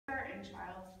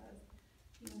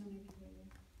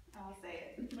I'll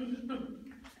say it.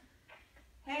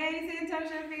 Hey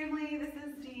Santosha family, this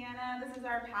is Deanna. This is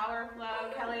our power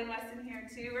flow. Kelly and Weston here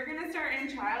too. We're going to start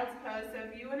in child's pose, so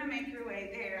if you want to make your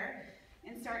way there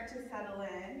and start to settle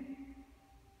in.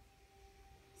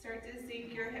 Start to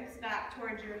sink your hips back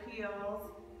towards your heels.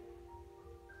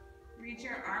 Reach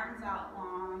your arms out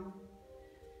long.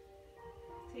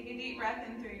 Take a deep breath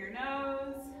in through your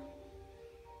nose.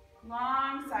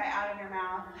 Long sigh out of your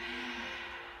mouth.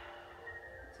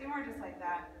 2 more just like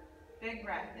that. Big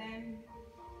breath in.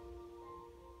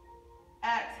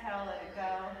 Exhale, let it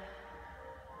go.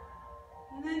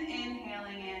 And then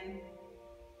inhaling in.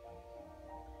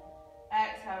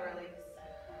 Exhale, release.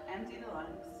 Empty the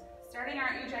lungs. Starting our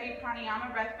Ujjayi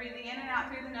Pranayama breath, breathing in and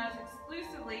out through the nose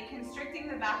exclusively, constricting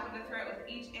the back of the throat with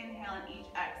each inhale and each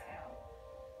exhale.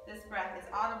 This breath is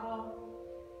audible.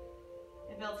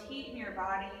 It builds heat in your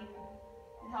body.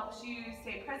 It helps you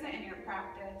stay present in your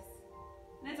practice.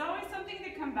 And it's always something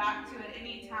to come back to at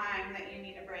any time that you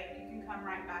need a break. You can come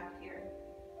right back here.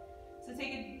 So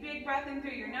take a big breath in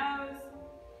through your nose.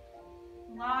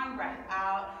 Long breath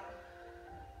out.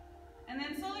 And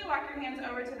then slowly walk your hands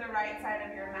over to the right side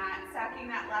of your mat, stacking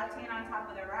that left hand on top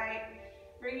of the right,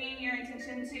 bringing your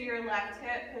attention to your left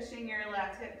hip, pushing your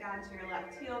left hip down to your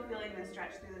left heel, feeling the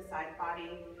stretch through the side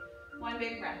body. 1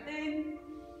 big breath in,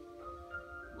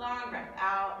 long breath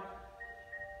out,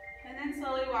 and then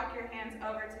slowly walk your hands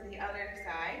over to the other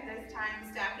side, this time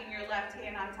stacking your left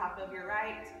hand on top of your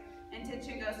right.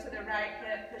 Intention goes to the right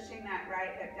hip, pushing that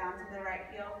right hip down to the right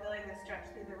heel, feeling the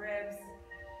stretch through the ribs.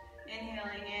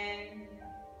 Inhaling in,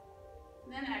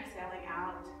 then exhaling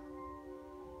out.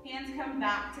 Hands come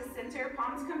back to center,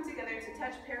 palms come together to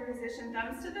touch prayer position,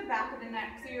 thumbs to the back of the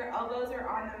neck so your elbows are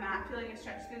on the mat, feeling a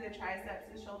stretch through the triceps,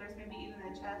 the shoulders, maybe even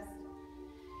the chest.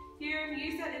 Here, if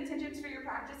you set intentions for your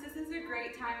practice, this is a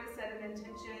great time to set an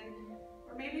intention,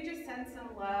 or maybe just send some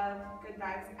love, good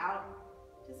vibes out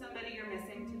to somebody you're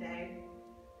missing today.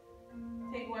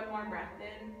 Take 1 more breath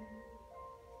in.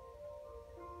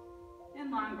 And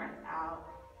long breath out.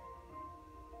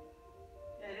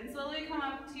 Good. And slowly come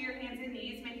up to your hands and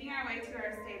knees, making our way to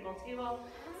our stable table.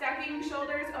 Stacking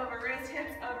shoulders over wrists,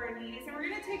 hips over knees. And we're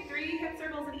going to take 3 hip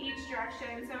circles in each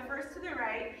direction. So first to the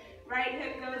right. Right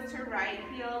hip goes to right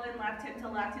heel, then left hip to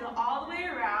left heel, all the way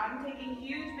around. Taking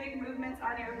huge, big movements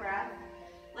on your breath.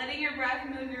 Letting your breath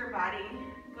move your body.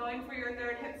 Going for your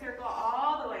 3rd hip circle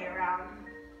all the way around.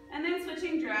 And then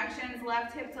switching directions,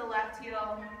 left hip to left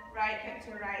heel, right hip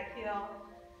to right heel.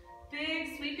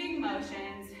 Big sweeping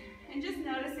motions, and just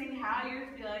noticing how you're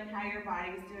feeling, how your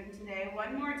body's doing today.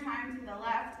 1 more time to the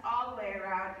left, all the way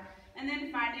around, and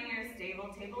then finding your stable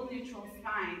table, neutral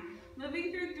spine.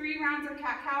 Moving through 3 rounds of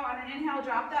cat-cow. On an inhale,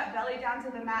 drop that belly down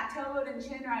to the mat, tailbone and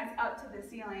chin rise up to the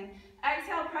ceiling.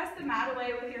 Exhale, press the mat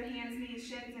away with your hands, knees,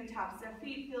 shins, and tops of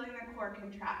feet, feeling the core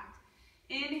contract.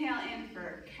 Inhale in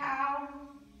for cow.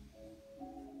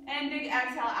 And big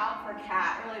exhale out for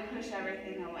cat. Really push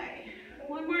everything away.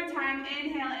 1 more time.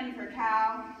 Inhale in for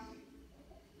cow.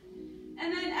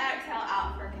 And then exhale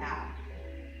out for cat.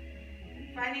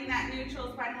 Finding that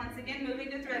neutral spine once again.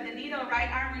 Moving to thread the needle. Right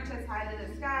arm reaches high to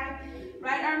the sky.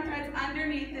 Right arm threads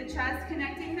underneath the chest.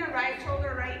 Connecting the right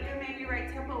shoulder, right ear, maybe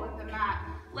right temple with the mat.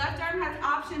 Left arm has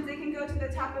options. It can go to the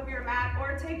top of your mat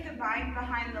or take the bind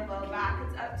behind the low back.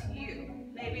 It's up to you.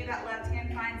 Maybe that left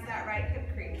hand finds that right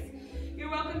hip crease. You're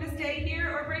welcome to stay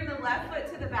here or bring the left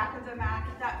foot to the back of the mat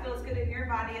if that feels good in your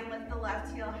body, and lift the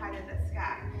left heel high to the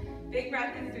sky. Big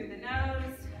breath in through the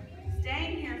nose,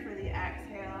 staying here for the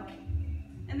exhale,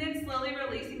 and then slowly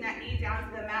releasing that knee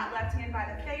down to the mat, left hand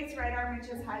by the face, right arm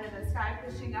reaches high to the sky,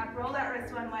 pushing up, roll that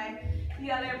wrist 1 way,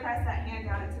 the other, press that hand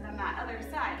down into the mat, other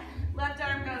side. Left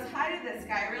arm goes high to the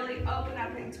sky, really open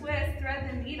up and twist, thread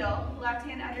the needle, left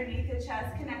hand underneath the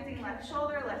chest, connecting left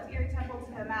shoulder, left ear, temple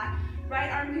to the mat.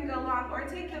 Right arm can go long or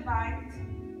take the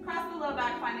bind, cross the low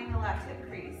back, finding the left hip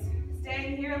crease.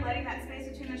 Staying here, letting that space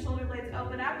between the shoulder blades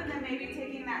open up, and then maybe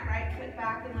taking that right foot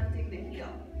back and lifting the heel.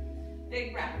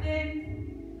 Big breath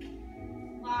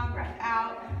in, long breath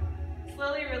out.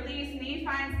 Slowly release, knee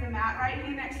finds the mat, right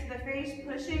hand next to the face,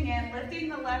 pushing in, lifting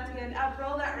the left hand up,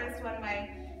 roll that wrist 1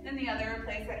 way, then the other,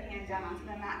 place that hand down onto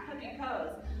the mat, puppy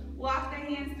pose. Walk the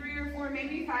hands 3 or 4,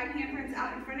 maybe 5 handprints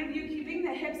out in front of you, keeping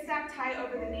the hips stacked high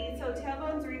over the knees, so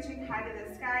tailbones reaching high to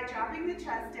the sky, dropping the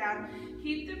chest down.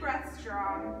 Keep the breath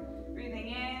strong. Breathing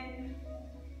in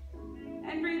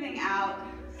and breathing out.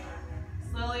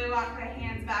 Slowly walk the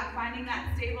hands back, finding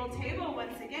that stable table.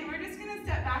 Once again, we're just going to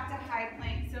step back to high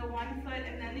plank, so 1 foot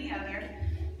and then the other,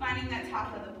 finding that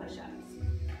top of the push-ups.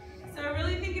 So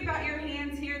really think about your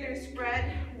hands here. They're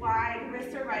spread wide,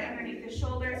 wrists are right underneath the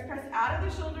shoulders. Press out of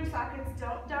the shoulder sockets,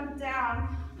 don't dump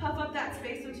down. Puff up that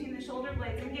space between the shoulder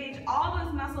blades. Engage all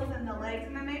those muscles in the legs,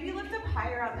 and then maybe lift up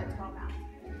higher on the toe mount.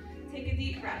 Take a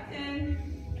deep breath in,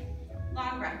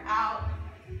 long breath out.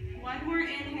 One more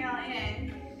inhale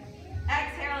in.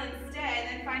 Exhale and stay,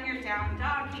 then find your down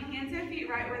dog. Keep hands and feet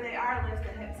right where they are, lift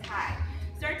the hips high.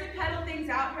 Start to pedal things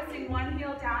out, pressing one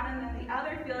heel down and then the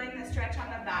other, feeling the stretch on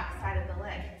the back side of the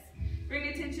legs. Bring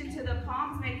attention to the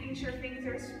palms, making sure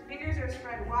fingers are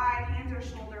spread wide, hands are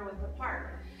shoulder width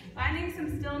apart. Finding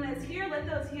some stillness here, let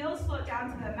those heels float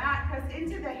down to the mat, press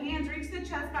into the hands, reach the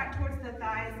chest back towards the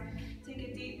thighs. Take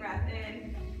a deep breath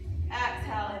in,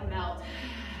 exhale and melt.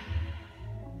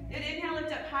 Good, inhale,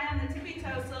 lift up high on the tippy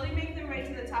toes, slowly make your way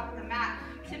to the top of the mat,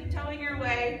 tiptoeing your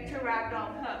way to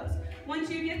ragdoll pose. Once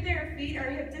you get there, feet are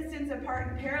hip distance apart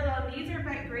and parallel, knees are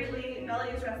bent greatly, belly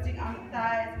is resting on the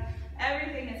thighs,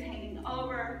 everything is hanging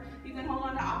over. You can hold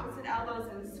on to opposite elbows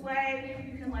and sway,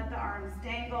 you can let the arms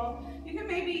dangle. You can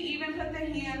maybe even put the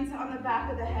hands on the back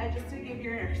of the head just to give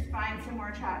your spine some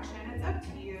more traction. It's up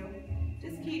to you.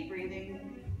 Just keep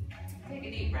breathing. Take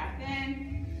a deep breath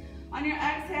in. On your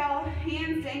exhale,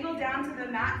 hands dangle down to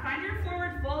the mat. Find your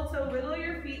forward fold, so wiggle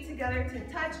your feet together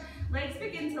to touch. Legs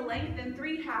begin to lengthen,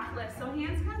 3 half lifts. So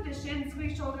hands come to shin,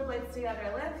 squeeze shoulder blades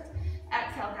together, lift.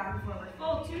 Exhale, down, forward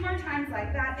fold. 2 more times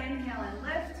like that. Inhale and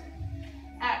lift.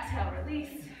 Exhale,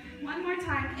 release. 1 more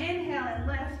time. Inhale and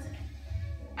lift.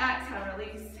 Exhale,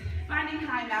 release. Finding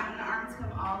high mountain, arms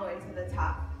come all the way to the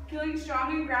top. Feeling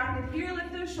strong and grounded here.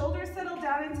 Let those shoulders settle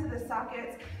down into the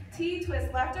sockets.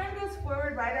 T-twist, left arm goes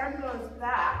forward, right arm goes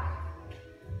back.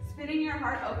 Spinning your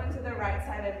heart open to the right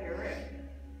side of your rib.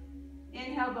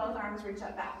 Inhale, both arms reach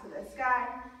up back to the sky.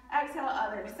 Exhale,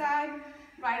 other side.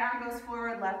 Right arm goes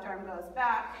forward, left arm goes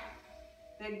back.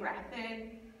 Big breath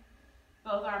in.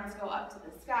 Both arms go up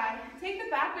to the sky. Take the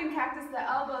back bend cactus, the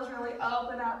elbows really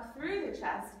open up through the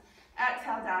chest.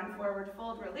 Exhale, down, forward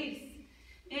fold, release.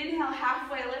 Inhale,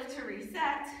 halfway lift to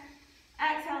reset.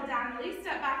 Exhale, down, release,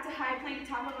 step back to high plank,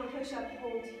 top of a push-up,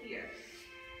 hold here.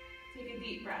 Take a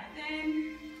deep breath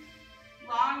in,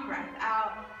 long breath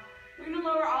out. We're gonna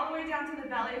lower all the way down to the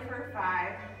belly for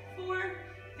 5, 4,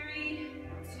 3,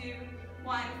 2,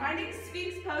 1. Finding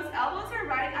Sphinx pose, elbows are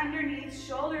right underneath,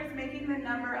 shoulders making the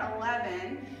number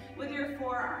 11 with your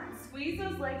forearms. Squeeze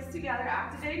those legs together,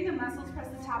 activating the muscles, press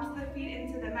the tops of the feet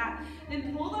into the mat.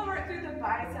 Then pull the heart through the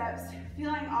biceps,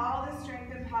 feeling all the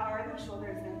strength and power of the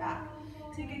shoulders and back.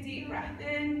 Take a deep breath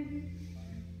in,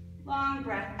 long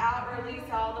breath out, release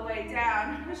all the way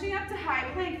down. Pushing up to high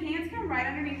plank, hands come right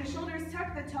underneath the shoulders,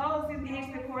 tuck the toes,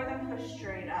 engage the core, then push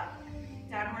straight up.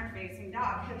 Downward facing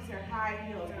dog, hips are high,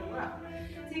 heels are low.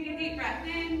 Take a deep breath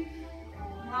in,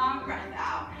 long breath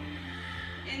out.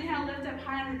 Inhale, lift up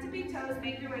high on the tippy toes,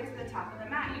 make your way to the top of the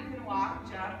mat. You can walk,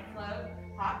 jump, float,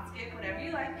 hop, skip, whatever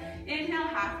you like. Inhale,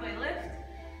 halfway lift.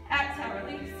 Exhale,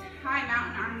 release. High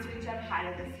mountain, arms reach up high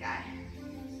to the sky.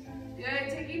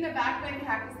 Good, taking the back bend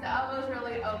cactus, the elbows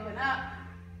really open up.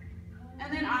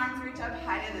 And then arms reach up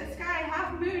high to the sky.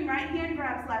 Half moon, right hand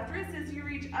grabs left wrist as you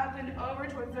reach up and over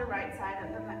towards the right side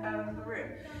of the room.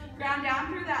 Ground down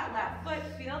through that left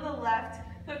foot, feel the left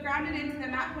foot grounded into the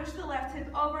mat, push the left hip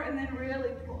over and then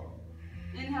really pull.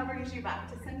 Inhale brings you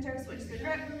back to center, switch the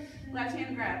grip. Left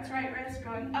hand grabs right wrist,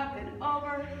 going up and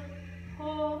over.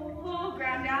 Pull, pull,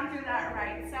 ground down through that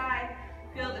right side.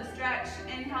 Feel the stretch.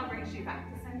 Inhale brings you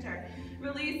back to center.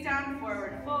 Release down,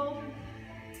 forward fold.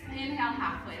 Inhale,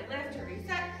 halfway lift to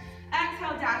reset.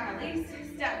 Exhale, down, release.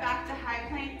 Step back to high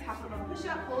plank, top of a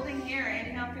push-up, holding here.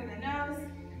 Inhale through the nose.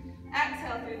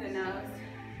 Exhale through the nose.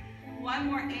 1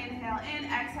 more inhale in.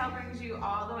 Exhale brings you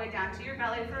all the way down to your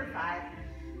belly for 5,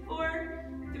 4,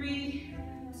 3,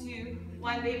 2,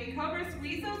 1. Baby cobra,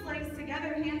 squeeze those legs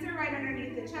together. Hands are right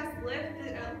underneath the chest. Lift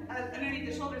underneath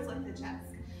the shoulders, lift the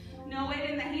chest. No weight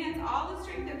in the hands. All the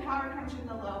strength and power comes from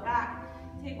the low back.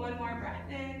 Take 1 more breath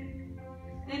in.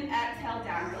 Then exhale,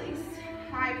 down, release.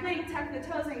 High plank, tuck the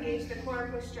toes, engage the core,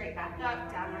 push straight back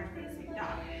up, downward facing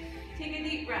dog. Take a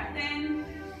deep breath in,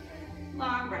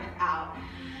 long breath out.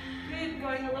 Good,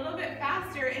 going a little bit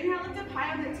faster. Inhale, lift up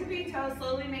high on the tippy toes,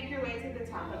 slowly make your way to the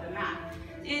top of the mat.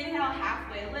 Inhale,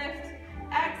 halfway lift.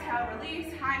 Exhale,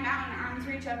 release, high mountain, arms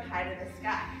reach up high to the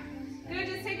sky. Good,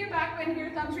 just take your back bend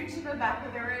here, thumbs reach to the back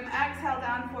of the room. Exhale,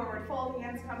 down, forward fold,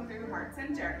 hands come through heart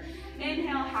center.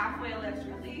 Inhale, halfway lift,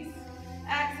 release.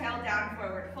 Exhale, down,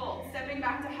 forward fold. Stepping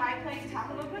back to high plank, top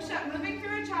of a push-up. Moving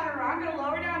through a chaturanga,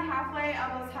 lower down halfway,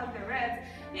 elbows hug the ribs.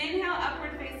 Inhale,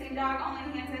 upward facing dog,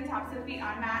 only hands and tops of feet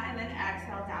on mat, and then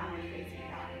exhale, downward facing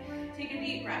dog. Take a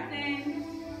deep breath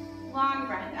in, long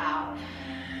breath out.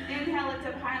 Inhale, lift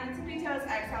up high on the tippy toes,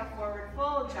 exhale, forward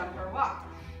fold, jump or walk.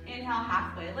 Inhale,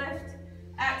 halfway lift.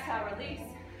 Exhale, release.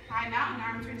 High mountain,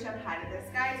 arms reach up high to the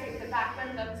sky. Take the back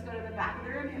bend, thumbs go to the back of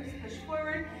the room, hips push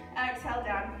forward. Exhale,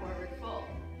 down, forward fold.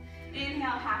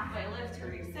 Inhale, halfway lift to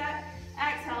reset.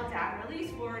 Exhale, down,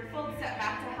 release, forward fold, step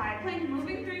back to high plank.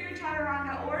 Moving through your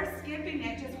chaturanga or skipping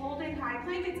it, just holding high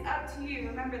plank, it's up to you.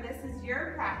 Remember, this is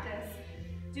your practice.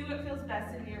 Do what feels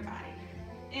best in your body.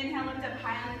 Inhale, lift up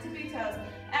high on the tippy toes.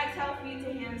 Exhale, feet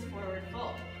to hands, forward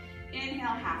fold.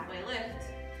 Inhale, halfway lift.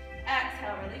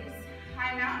 Exhale, release.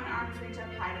 High mountain, arms reach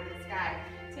up high to the sky.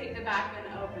 Take the back bend,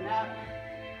 open up.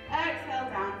 Exhale,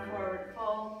 down, forward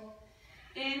fold.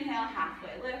 Inhale,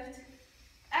 halfway lift.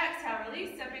 Exhale,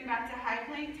 release, stepping back to high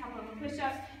plank, top of a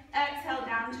push-up. Exhale,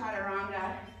 down,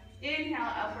 chaturanga.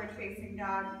 Inhale, upward facing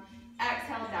dog.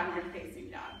 Exhale, downward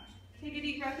facing dog. Take a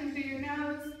deep breath in through your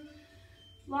nose.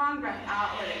 Long breath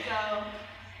out, let it go.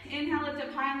 Inhale, lift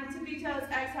up high on the tippy toes.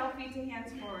 Exhale, feet to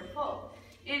hands, forward fold.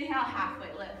 Inhale,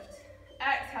 halfway lift.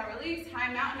 Exhale, release,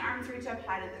 high mountain, arms reach up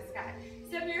high to the sky.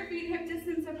 Step your feet hip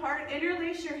distance apart,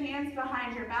 interlace your hands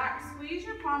behind your back, squeeze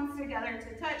your palms together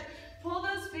to touch. Pull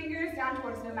those fingers down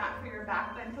towards the mat for your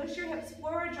back bend. Push your hips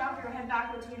forward, drop your head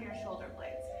back between your shoulder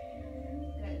blades.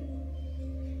 Good.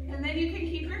 And then you can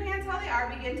keep your hands how they are,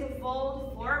 begin to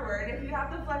fold forward. If you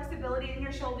have the flexibility in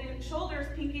your shoulders,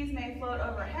 pinkies may float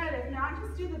overhead. If not,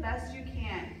 just do the best you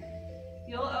can.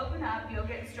 You'll open up, you'll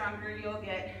get stronger, you'll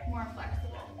get more flexible.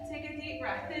 Take a deep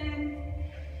breath in.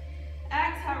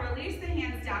 Exhale, release the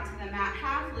hands down to the mat,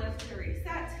 half lift to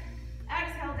reset.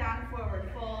 Exhale, down, forward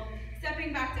fold.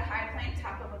 Stepping back to high plank,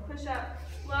 top of a push-up.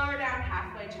 Lower down,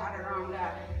 halfway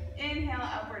chaturanga. Inhale,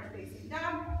 upward facing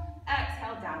dog.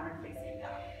 Exhale, downward facing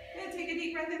dog. Good, take a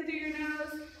deep breath in through your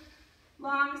nose.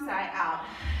 Long sigh out.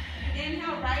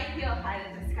 Inhale, right heel high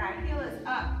to the sky. Heel is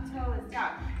up, toe is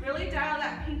down. Really dial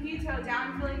that pinky toe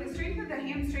down, feeling the strength of the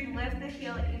hamstring. Lift the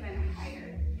heel even higher.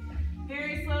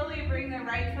 Very slowly bring the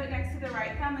right foot next to the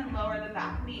right thumb and lower the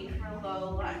back knee for a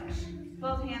low lunge.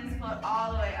 Both hands float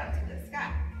all the way up to the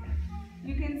sky.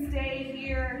 You can stay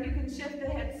here, you can shift the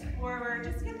hips forward.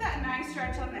 Just get that nice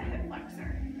stretch on the hip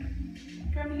flexor.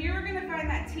 From here, we're gonna find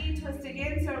that T twist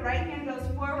again. So right hand goes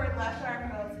forward, left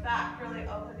arm goes back, really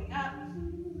opening up.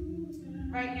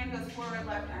 Right hand goes forward,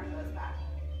 left arm goes back.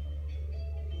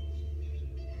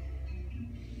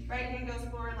 Right hand goes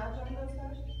forward, left arm goes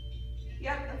back.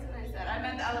 Yep, that's what I said. I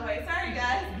meant the other way. Sorry,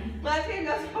 guys. Left hand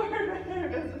goes forward, right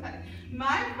hand goes back.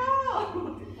 My fault.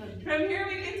 From here,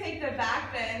 we can take the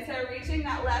back bend. So reaching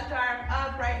that left arm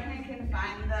up, right hand can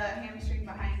find the hamstring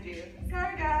behind you.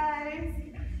 Sorry, guys.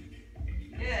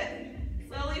 Good.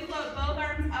 Slowly float both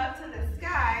arms up to the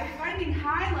sky. Finding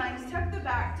high lunge, tuck the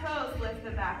back toes, lift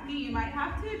the back knee. You might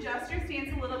have to adjust your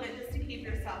stance a little bit just to keep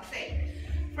yourself safe.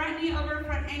 Front knee over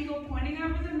front ankle, pointing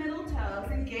over the middle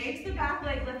toes. Engage the back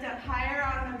leg, lift up higher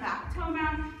on the back toe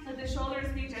mound. Let the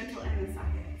shoulders be gentle in the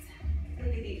sockets.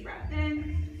 Take a deep breath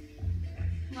in.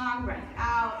 Long breath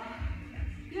out.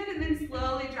 Good, and then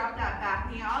slowly drop that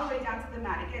back knee all the way down to the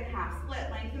mat. Again, half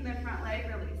split. Lengthen the front leg,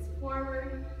 release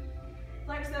forward.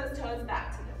 Flex those toes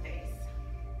back to the face.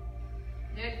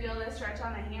 Good, feel the stretch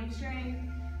on the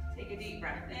hamstring. Take a deep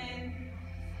breath in.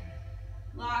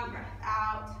 Long breath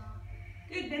out.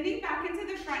 Good, bending back into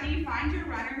the front knee, find your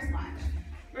runner's lunge.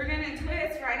 We're gonna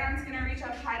twist, right arm's gonna reach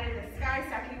up high to the sky,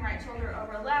 stacking right shoulder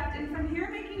over left, and from here,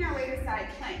 making our way to side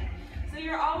plank. So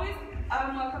you're always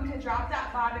welcome to drop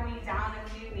that bottom knee down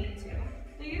if you need to.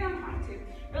 So you don't have to.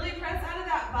 Really press out of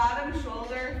that bottom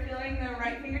shoulder, feeling the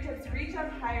right fingertips reach up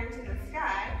higher to the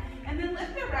sky, and then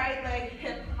lift the right leg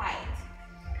hip height.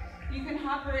 You can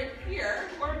hover it here,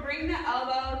 or bring the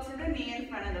elbow to the knee in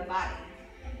front of the body.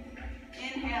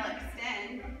 Inhale,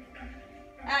 extend.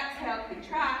 Exhale,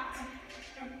 contract.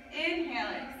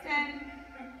 Inhale, extend.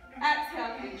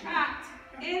 Exhale, contract.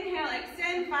 Inhale,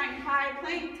 extend. Find high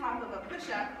plank, top of a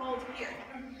push-up. Hold here.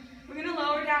 We're going to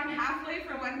lower down halfway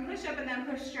for one push-up and then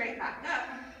push straight back up.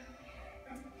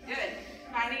 Good.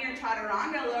 Finding your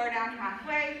chaturanga, lower down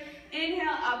halfway.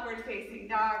 Inhale, upward facing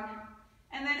dog.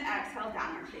 And then exhale,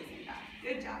 downward facing dog.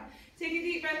 Good job. Take a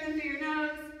deep breath in through your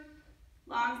nose.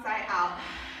 Long sigh out.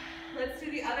 Let's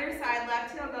do the other side.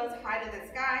 Left heel goes high to the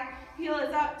sky. Heel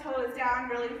is up, toe is down.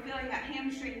 Really feeling that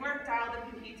hamstring work. Dial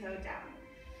the pinky toe down.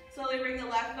 Slowly bring the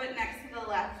left foot next to the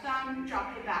left thumb.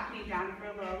 Drop the back knee down for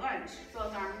a low lunge.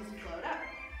 Both arms float up.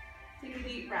 Take a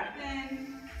deep breath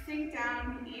in. Sink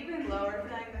down, even lower,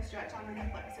 feeling the stretch on the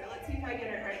hip flexor. Let's see if I get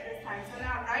it right this time. So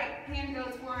now right hand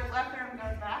goes forward, left arm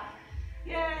goes back.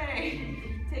 Yay!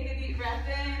 Take a deep breath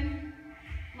in.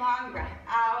 Long breath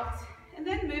out. And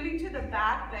then moving to the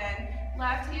back bend,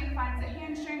 left hand finds a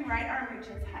hamstring, right arm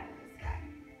reaches high to the sky.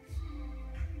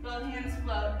 Both hands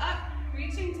float up, reach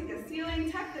reaching to the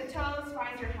ceiling, tuck the toes,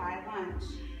 find your high lunge.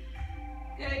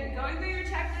 Good, going through your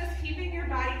checklist, keeping your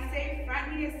body safe,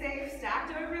 front knee is safe,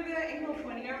 stacked over the ankle,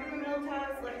 pointing over the middle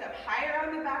toes, lift up higher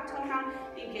on the back toe mound,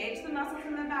 engage the muscles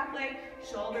in the back leg,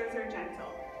 shoulders are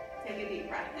gentle. Take a deep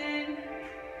breath in,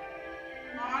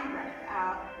 long breath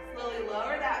out. Slowly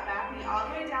lower that back knee all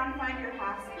the way down, find your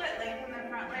half split, lengthen the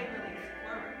front leg, release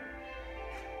forward.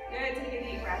 Good, take a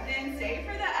deep breath in, stay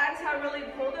for the exhale, really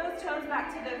pull those toes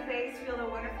back to the face, feel the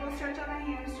wonderful stretch on the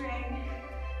hamstring.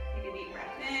 Take a deep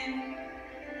breath in,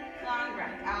 long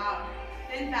breath out.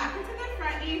 Then back into the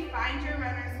front knee, find your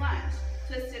runner's lunge.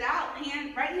 Twist it out,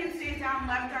 right hand stays down,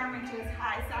 left arm reaches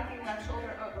high, stocking left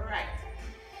shoulder over right.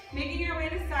 Making your way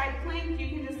to side plank, you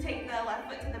can just take the left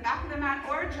foot to the back of the mat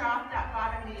or drop that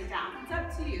bottom knee down. It's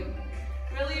up to you.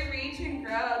 Really reach and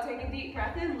grow. Take a deep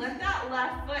breath in. Lift that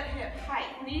left foot hip height.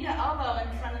 Knee to elbow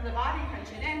in front of the body. Crunch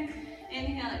it in.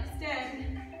 Inhale,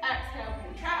 extend. Exhale,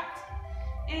 contract.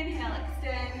 Inhale,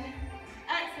 extend.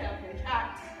 Exhale,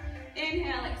 contract.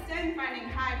 Inhale, extend. Finding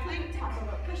high plank, top of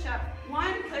a push-up.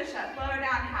 One push-up. Lower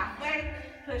down halfway.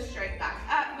 Push straight back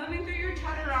up. Moving through your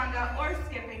chaturanga or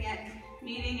skipping it.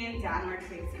 Meeting in downward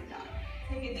facing dog.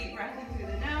 Take a deep breath in through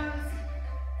the nose.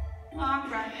 Long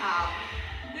breath out.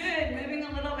 Good, moving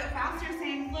a little bit faster,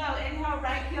 same flow. Inhale,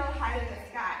 right heel high to the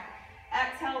sky.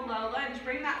 Exhale, low lunge.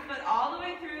 Bring that foot all the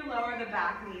way through, lower the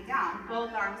back knee down.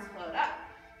 Both arms float up.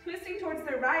 Twisting towards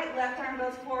the right, left arm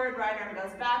goes forward, right arm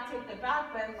goes back. Take the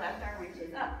back bend, left arm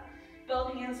reaches up.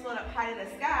 Both hands float up high to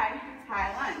the sky, high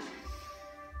lunge.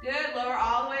 Good, lower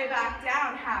all the way back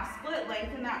down, half split,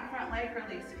 lengthen that front leg,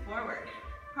 release forward.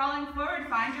 Crawling forward,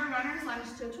 find your runner's lunge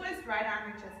to twist, right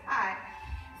arm reaches high.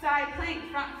 Side plank,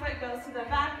 front foot goes to the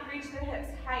back, reach the hips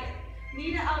higher.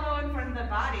 Knee to elbow in front of the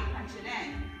body, punch it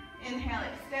in. Inhale,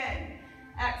 extend.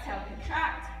 Exhale,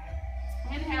 contract.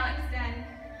 Inhale, extend.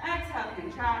 Exhale,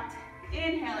 contract.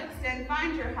 Inhale, extend.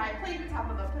 Find your high plank,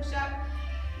 top of a push-up.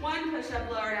 One push-up,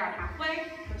 lower down halfway.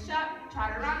 Push-up,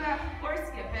 chaturanga, or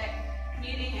skip it.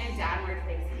 Meeting in downward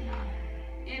facing dog.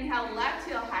 Inhale, left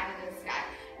heel high to the sky.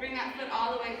 Bring that foot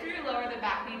all the way through, lower the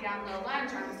back knee down, low lunge,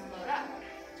 arms float up.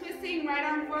 Twisting, right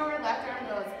arm forward, left arm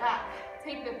goes back.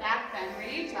 Take the back bend,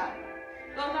 reach up.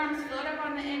 Both arms float up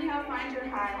on the inhale, find your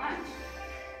high lunge.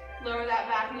 Lower that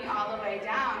back knee all the way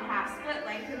down, half split,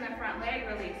 lengthen the front leg,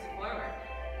 release forward.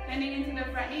 Bending into the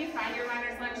front knee, find your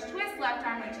runner's lunge, twist, left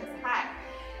arm reaches high.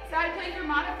 Side plank or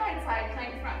modified side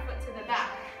plank, front foot to the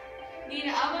back. Knee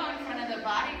to elbow in front of the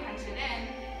body, punch it in.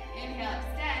 Inhale,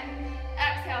 extend.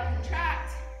 Exhale,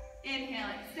 contract.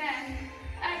 Inhale, extend.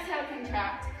 Exhale,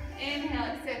 contract.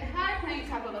 Inhale, extend. High plank,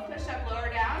 top of a push-up,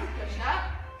 lower down, push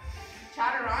up.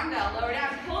 Chaturanga, lower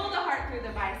down, pull the heart through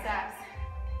the biceps.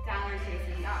 Downward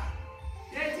facing dog.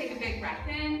 Good, take a big breath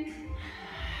in.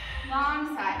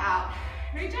 Long sigh out.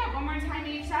 Reach up one more time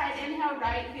each side. Inhale,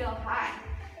 right heel high.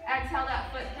 Exhale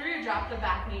that foot through, drop the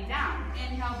back knee down.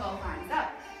 Inhale, both arms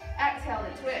up. Exhale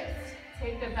to twist.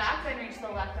 Take the back bend, reach the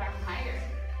left arm higher.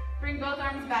 Bring both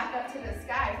arms back up to the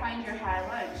sky, find your high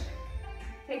lunge.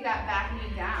 Take that back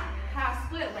knee down. Half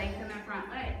split, lengthen the front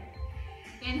leg.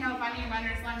 Inhale, find your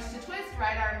runner's lunge to twist,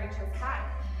 right arm reaches high.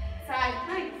 Side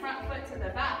plank, front foot to the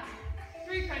back.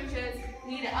 3 crunches,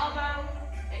 knee to elbow,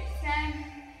 extend,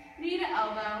 knee to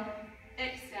elbow,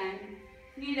 extend,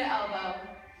 knee to elbow,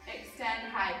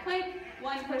 extend, high plank.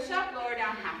 1 push up, lower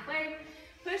down halfway.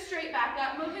 Push straight back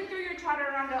up, moving through your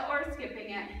chaturanga or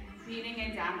skipping it, meeting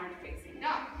in downward facing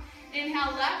dog.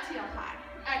 Inhale, left heel high.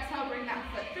 Exhale, bring that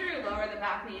foot through, lower the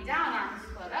back knee down, arms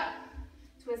float up.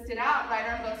 Twist it out, right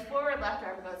arm goes forward, left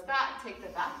arm goes back, take the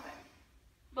back bend.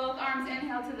 Both arms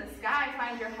inhale to the sky,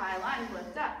 find your high lunge,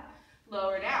 lift up.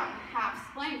 Lower down,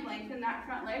 half plank, lengthen that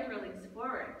front leg, release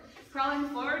forward. Crawling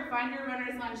forward, find your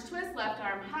runner's lunge, twist, left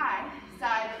arm high.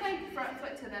 Side plank, front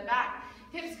foot to the back.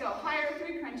 Hips go higher,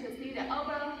 3 crunches, knee to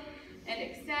elbow, and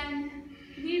extend,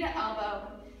 knee to elbow,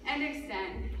 and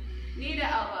extend, knee to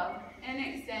elbow, and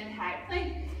extend, high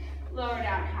plank. Lower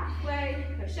down halfway,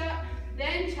 push up,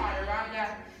 then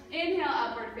chaturanga. Inhale,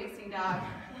 upward facing dog.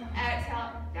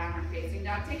 Exhale, downward facing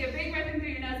dog. Take a big breath in through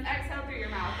your nose, exhale through your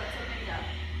mouth, let something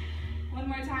go. One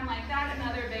more time like that,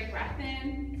 another big breath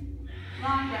in,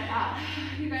 long breath out.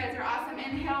 You guys are awesome.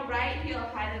 Inhale, right heel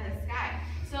high to the sky.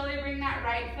 Slowly bring that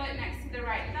right foot next to the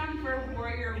right thumb for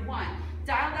warrior 1.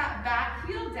 Dial that back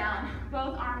heel down,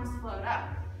 both arms float up.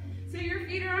 So your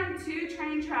feet are on 2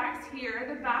 train tracks here.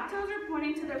 The back toes are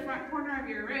pointing to the front corner of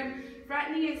your room.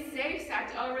 Front knee is safe,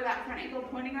 stacked over that front ankle,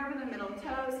 pointing over the middle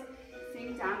toes.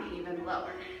 Sink down even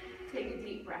lower. Take a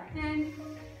deep breath in.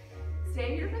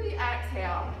 Stay here for the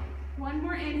exhale. One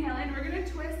more inhale in. We're gonna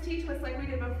twist, T-twist like we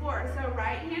did before. So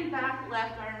right hand back,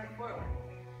 left arm forward.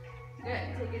 Good,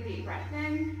 take a deep breath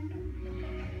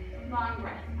in. Long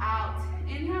breath out.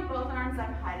 Inhale, both arms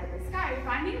up high to the sky.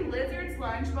 Finding lizard's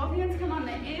lunge. Both hands come on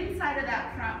the inside of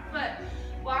that front foot.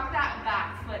 Walk that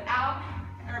back foot out,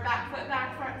 or back foot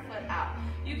back, front foot out.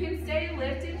 You can stay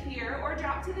lifted here or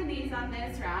drop to the knees on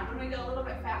this round. When we go a little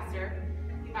bit faster,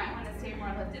 you might want to stay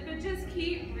more lifted, but just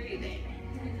keep breathing.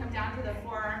 You can come down to the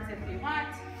forearms if you want.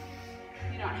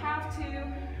 You don't have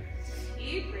to. Just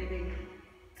keep breathing.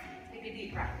 Take a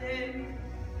deep breath in.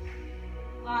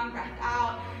 Long breath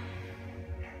out.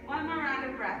 One more round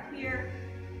of breath here.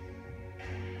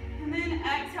 And then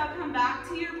exhale, come back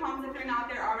to your palms if you're not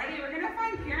there already. We're gonna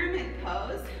find pyramid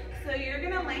pose. So you're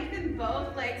gonna lengthen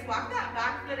both legs, walk that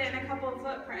back foot in a couple of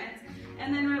footprints,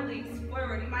 and then release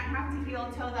forward. You might have to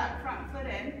heel toe that front foot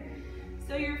in.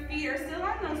 So your feet are still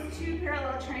on those two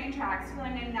parallel train tracks,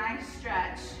 feeling a nice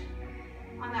stretch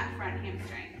on that front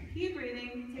hamstring. Keep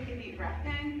breathing, take a deep breath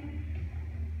in.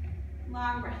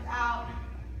 Long breath out.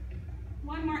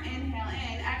 One more inhale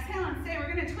in. Exhale and stay. We're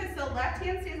gonna twist. So left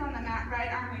hand stays on the mat,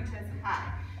 right arm reaches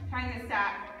high. Trying to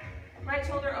stack right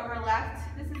shoulder over left.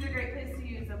 This is a great place to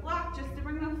use a block just to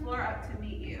bring the floor up to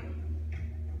meet you.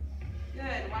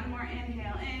 Good. One more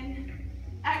inhale in.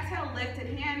 Exhale,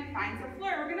 lifted hand finds the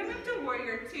floor. We're gonna move to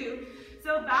warrior two.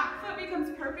 So back foot becomes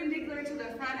perpendicular to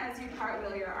the front as you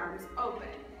cartwheel your arms open.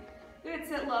 Good,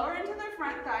 sit lower into the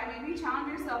front thigh. Maybe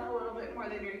challenge yourself a little bit more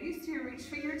than you're used to. Reach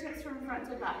fingertips from front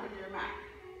to back of your mat.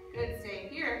 Good, stay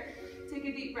here. Take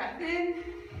a deep breath in.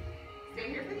 Stay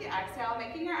here for the exhale,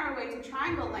 making our way to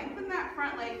triangle. Lengthen that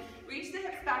front leg. Reach the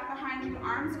hips back behind you.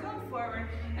 Arms go forward,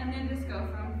 and then just go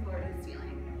from floor to ceiling.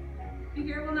 Be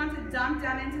careful not to dump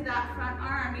down into that front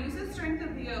arm. Use the strength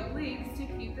of the obliques to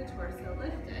keep the torso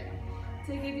lifted.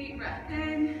 Take a deep breath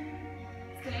in.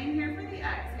 Staying here for the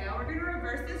exhale. We're going to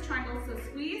reverse this triangle, so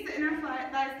squeeze the inner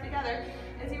thighs together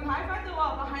as you high-five the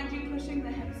wall behind you, pushing the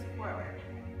hips forward.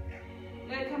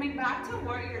 Good, coming back to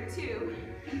warrior two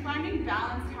and finding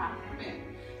balanced half moon.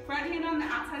 Front hand on the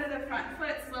outside of the front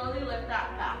foot, slowly lift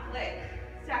that back leg.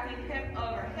 Stacking hip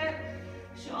over hip,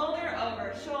 shoulder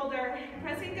over shoulder,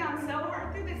 pressing down so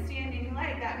hard through the standing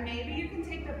leg that maybe you can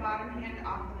take the bottom hand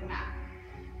off of the mat.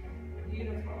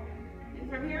 Beautiful. And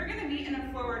from here, we're going to meet in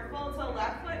a forward fold, so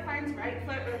left foot finds right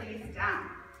foot, release down.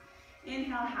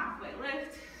 Inhale, halfway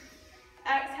lift.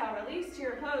 Exhale, release to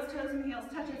your pose, toes and heels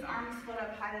touches, arms foot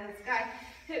up high to the sky,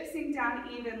 hips sink down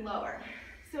even lower.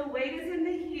 So weight is in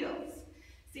the heels,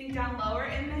 sink down lower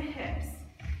in the hips.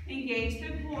 Engage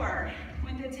the core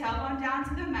with the tailbone down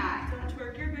to the mat. Don't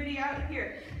twerk your booty out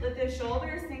here. Let the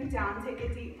shoulders sink down, take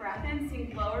a deep breath in,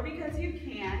 sink lower because you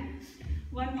can.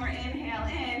 One more inhale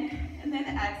in, and then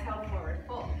exhale, forward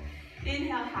fold.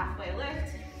 Inhale, halfway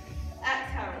lift.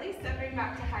 Exhale, release, stepping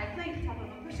back to high plank, top of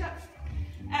a push-up.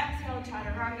 Exhale,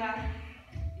 chaturanga.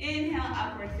 Inhale,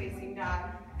 upward facing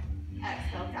dog.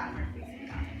 Exhale, downward facing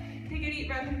dog. Take a deep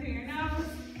breath in through your nose.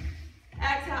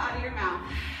 Exhale out of your mouth.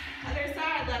 Other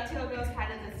side, left heel goes high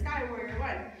to the sky, warrior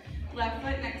one. Left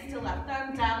foot next to left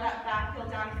thumb, dial that back heel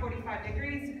down 45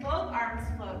 degrees. Both arms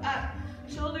float up.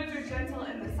 Shoulders are gentle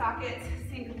in the sockets.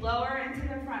 Sink lower into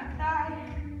the front thigh.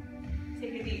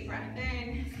 Take a deep breath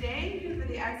in. Staying here for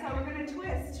the exhale, we're going to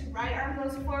twist. Right arm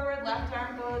goes forward, left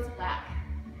arm goes back.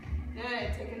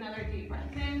 Good. Take another deep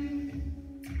breath in.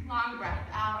 Long breath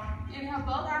out. Inhale,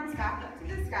 both arms back up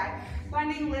to the sky.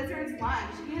 Finding lizard's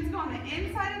lunge. Hands go on the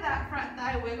inside of that front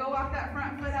thigh. Wiggle walk that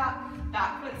front foot out.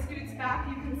 Back foot scoots back.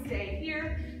 You can stay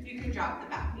here. You can drop the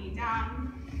back knee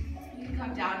down. You can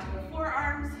come down to the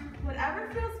forearms. Whatever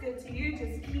feels good to you,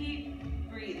 just keep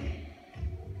breathing.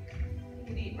 Take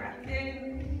a deep breath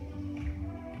in.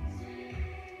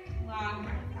 Long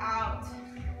breath out.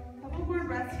 A couple more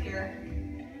breaths here.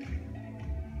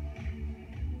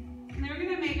 And then we're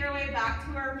going to make our way back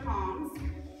to our palms.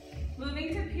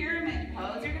 Moving to pyramid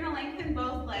pose. You're going to lengthen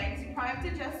both legs. You probably have to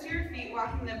adjust your feet,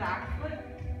 walking the back foot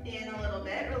in a little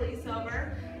bit. Release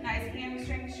over. Nice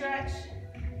hamstring stretch.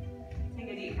 Take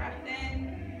a deep breath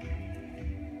in.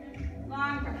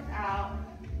 Long breath out.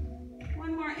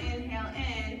 One more inhale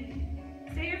in.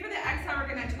 Stay here for the exhale. We're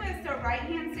going to twist. So right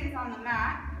hand stays on the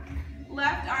mat.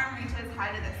 Left arm reaches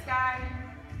high to the sky.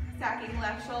 Stacking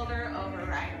left shoulder over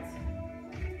right.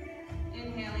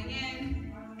 Inhaling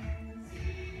in.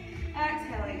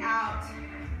 Exhaling out.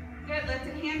 Good.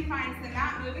 Lifted hand finds the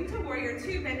mat. Moving to warrior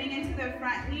two. Bending into the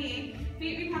front knee.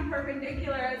 Feet become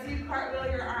perpendicular as you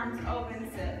cartwheel your arms open.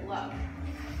 Sit low.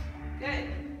 Good.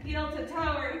 Heel to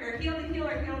toe or heel to heel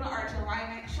or heel to arch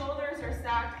alignment. Shoulders are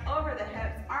stacked over the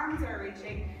hips. Arms are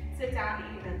reaching. Sit down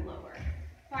even lower.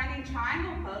 Finding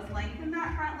triangle pose, lengthen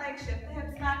that front leg, shift the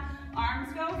hips back,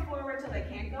 arms go forward till they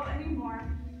can't go anymore.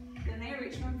 Then they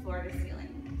reach from floor to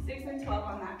ceiling. 6 and 12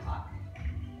 on that clock.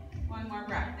 One more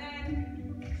breath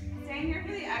in. Staying here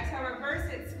for the exhale, reverse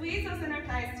it. Squeeze those inner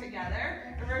thighs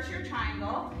together. Reverse your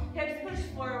triangle. Hips push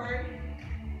forward.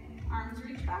 Arms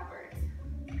reach backwards.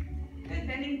 Good,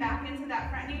 bending back into that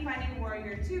front knee, finding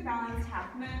warrior two, balanced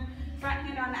half moon. Front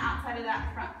hand on the outside of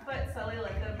that front foot. Slowly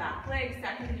lift the back leg,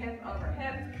 second hip over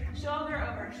hip, shoulder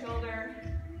over shoulder.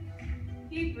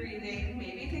 Keep breathing.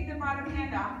 Maybe take the bottom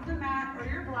hand off the mat or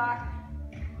your block,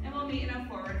 and we'll meet in a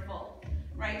forward fold.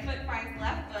 Right foot finds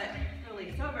left foot,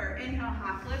 release over. Inhale,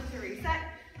 half lift to reset.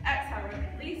 Exhale,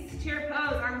 release to your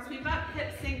pose. Arms sweep up,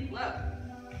 hips sink low.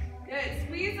 Good,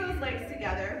 squeeze those legs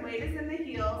together. Weight is in the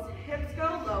heels, hips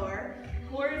go lower.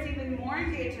 Core is even more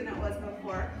engaged than it was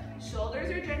before. Shoulders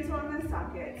are gentle in the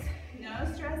sockets. No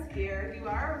stress here. You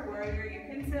are a warrior. You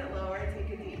can sit lower.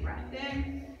 Take a deep breath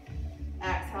in.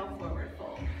 Exhale, forward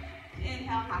fold.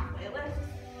 Inhale, halfway lift.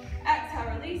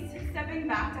 Exhale, release. Stepping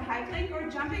back to high plank or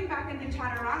jumping back into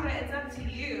chaturanga. It's up to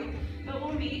you, but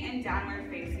we'll meet in downward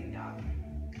facing dog.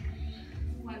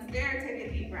 Once there, take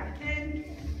a deep breath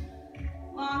in.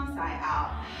 Long sigh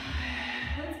out.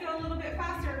 Let's go a little bit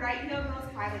faster. Right heel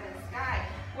goes high to the sky.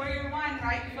 Warrior one,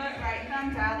 right foot, right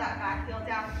thumb, dial that back heel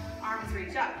down. Arms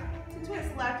reach up. To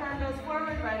twist, left arm goes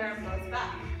forward, right arm goes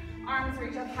back. Arms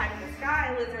reach up high to the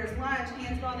sky. Lizard's lunge,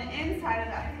 hands go on the inside of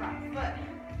that front foot.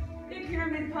 Good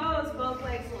pyramid pose, both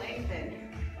legs lengthen.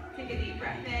 Take a deep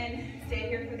breath in. Stay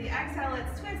here for the exhale.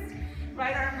 Let's twist.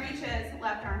 Right arm reaches,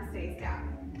 left arm stays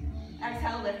down.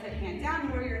 Exhale, lifted hand down,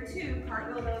 warrior two,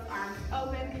 cartwheel those arms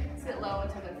open, sit low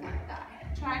into the front thigh.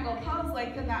 Triangle pose,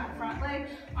 lengthen that front leg,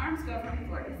 arms go from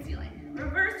floor to ceiling.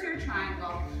 Reverse your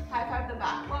triangle, high five the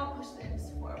back wall, push the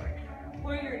hips forward.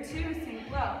 Warrior two, sink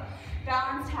low.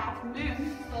 Balanced half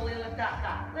moon, slowly lift that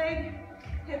back leg,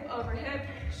 hip over hip,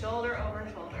 shoulder over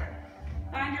shoulder.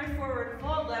 Find your forward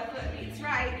fold, left foot meets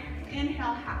right.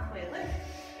 Inhale, halfway lift.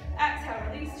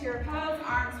 Exhale, release to your pose,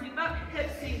 arms sweep up,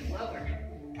 hips sink lower.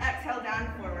 Exhale,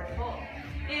 down, forward fold.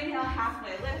 Inhale,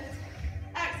 halfway lift.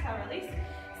 Exhale, release.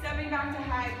 Stepping back to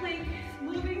high plank,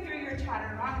 moving through your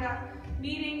chaturanga,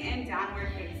 meeting in downward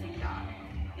facing dog.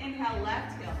 Inhale,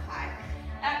 left heel high.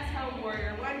 Exhale,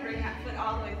 warrior one, bring that foot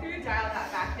all the way through, dial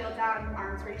that back heel down,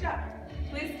 arms reach up.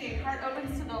 Twisting, heart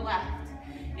opens to the left.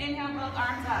 Inhale, both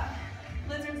arms up.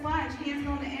 Lizard's lunge, hands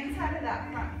go on the inside of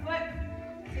that front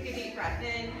foot. Take a deep breath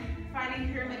in.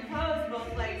 Finding pyramid pose,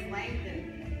 both legs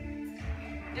lengthen.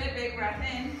 Good, big breath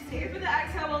in. Stay here for the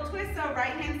exhale, we'll twist, so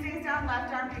right hand stays down,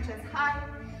 left arm reaches high.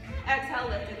 Exhale,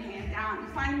 lifted hand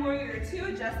down. Find warrior two,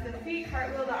 adjust the feet,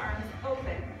 cartwheel the arms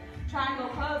open. Triangle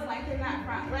pose, lengthen that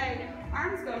front leg.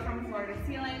 Arms go from floor to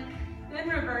ceiling. Then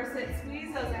reverse it,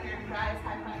 squeeze those inner thighs,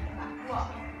 high five the back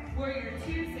wall. Warrior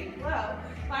two, sink low.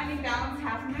 Finding balance,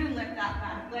 half moon, lift that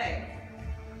back leg.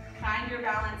 Find your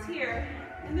balance here,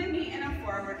 and then meet in a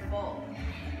forward fold.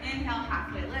 Inhale,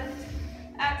 halfway lift.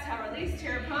 Exhale, release to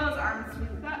your pose, arms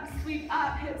sweep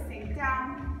up, hips sink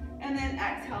down, and then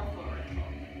exhale, forward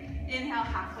fold. Inhale,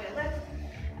 halfway lift.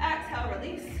 Exhale,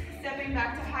 release. Stepping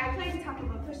back to high plank, top of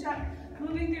a push-up,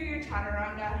 moving through your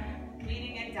chaturanga,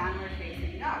 meeting in downward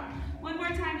facing dog. One more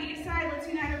time each side, let's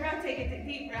unite our breath. Take a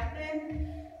deep breath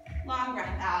in, long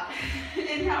breath out.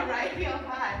 Inhale, right heel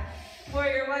high.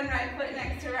 Warrior one, right foot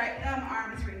next to right thumb,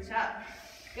 arms reach up.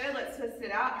 Good, let's twist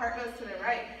it out, heart goes to the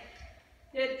right.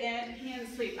 Good, and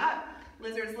hands sweep up.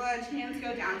 Lizard's lunge, hands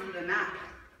go down to the mat.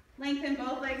 Lengthen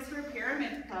both legs for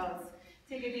pyramid pose.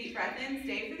 Take a deep breath in,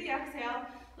 stay for the exhale.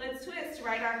 Let's twist,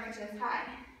 right arm reaches high.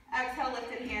 Exhale,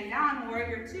 lifted hand down,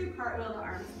 warrior two, cartwheel the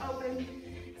arms open,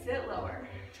 sit lower.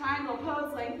 Triangle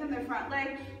pose, lengthen the front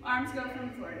leg, arms go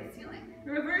from floor to ceiling.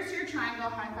 Reverse your triangle,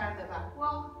 high five the back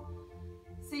wall.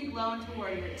 Sink low into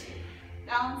warrior two.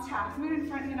 Balanced half moon,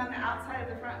 front hand on the outside of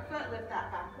the front foot, lift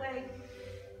that back leg.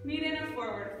 Meet in a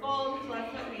forward fold,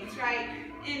 left foot meets right.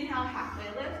 Inhale, halfway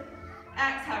lift.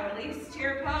 Exhale, release to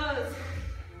your pose.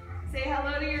 Say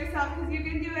hello to yourself because you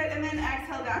can do it, and then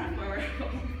exhale down, forward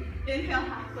fold. Inhale,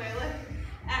 halfway lift.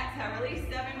 Exhale, release,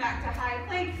 stepping back to high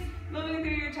plank, moving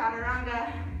through your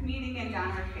chaturanga, meeting in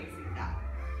downward facing dog.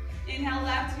 Inhale,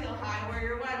 left heel high,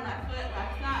 warrior one, left foot,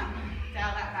 left thumb.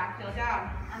 Dial that back heel down,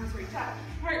 arms reach up.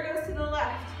 Heart goes to the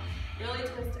left, really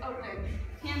twist open.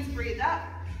 Hands breathe up.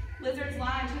 Lizard's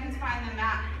lunge, hands find the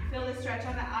mat. Feel the stretch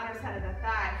on the outer side of the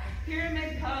thigh.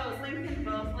 Pyramid pose, lengthen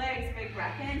both legs. Big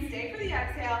breath in, stay for the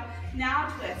exhale. Now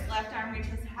twist, left arm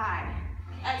reaches high.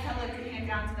 Exhale, lift your hand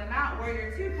down to the mat.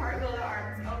 Warrior two, cartwheel the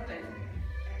arms open.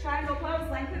 Triangle pose,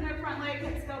 lengthen the front leg,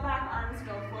 hips go back, arms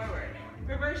go forward.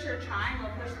 Reverse your triangle,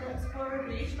 push the hips forward,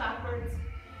 reach backwards.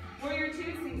 Warrior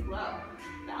two, sink low.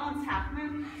 Balance half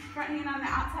moon, front hand on the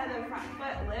outside of the front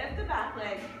foot, lift the back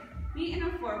leg, meet in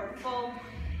a forward fold.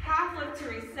 Half lift to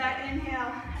reset,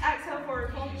 inhale, exhale,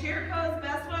 forward fold. Chair pose,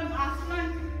 best one, last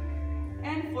one,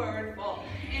 and forward fold.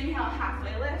 Inhale,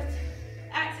 halfway lift,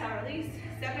 exhale, release.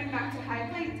 Stepping back to high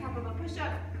plank, top of a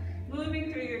push-up.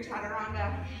 Moving through your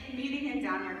chaturanga, meeting in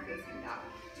downward facing dog.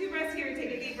 2 breaths here,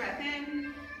 take a deep breath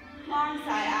in, long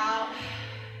sigh out,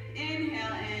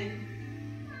 inhale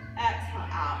in, exhale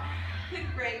out. Quick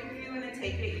break, if you want to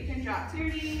take it, you can drop to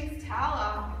your knees, towel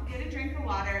off, get a drink of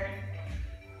water,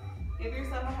 give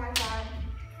yourself a high five.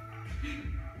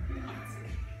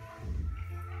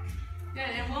 Good,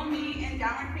 and we'll meet in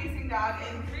downward facing dog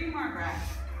in 3 more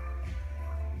breaths.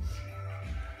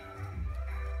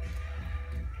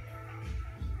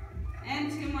 And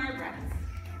 2 more breaths.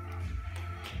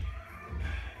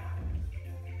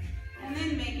 And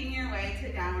then making your way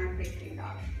to downward facing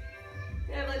dog.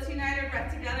 Good, let's unite our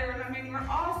breath together. Remembering we're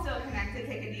all still connected.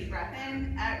 Take a deep breath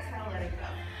in, exhale, let it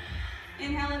go.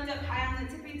 Inhale, lift up high on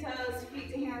the tippy toes,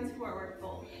 feet to hands, forward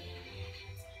fold.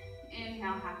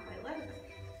 Inhale, halfway lift.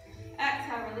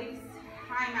 Exhale, release.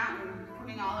 High mountain,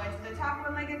 coming all the way to the top,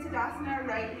 one-legged Tadasana,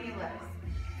 right knee lifts.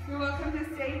 You're welcome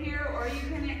to stay here, or you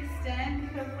can extend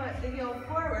the heel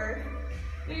forward,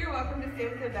 but you're welcome to stay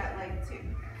with the bent leg too.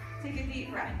 Take a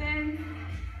deep breath in,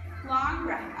 long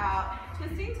breath out.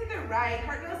 Twisting to the right,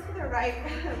 heart goes to the right,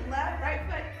 right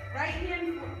foot, right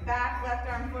hand back, left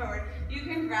arm forward. You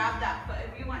can grab that foot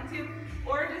if you want to,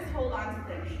 or just hold on to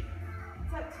the knee.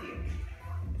 It's up to you.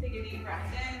 Take a deep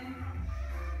breath in,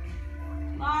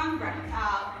 long breath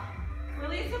out.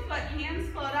 Release the foot, hands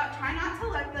float up. Try not to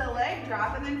let the leg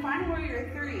drop, and then find warrior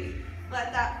 3.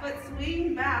 Let that foot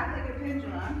swing back like a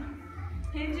pendulum,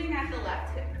 hinging at the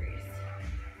left hip crease.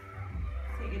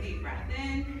 Take a deep breath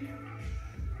in,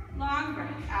 long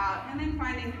breath out, and then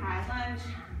finding high lunge,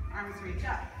 arms reach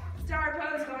up. Star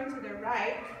pose going to the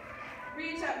right.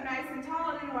 Reach up nice and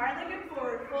tall, and then wide-legged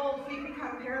forward fold. Feet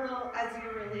become parallel as you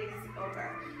release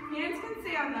over. Hands can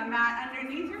stay on the mat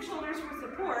underneath your shoulders for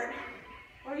support,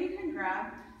 or you can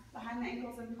grab behind the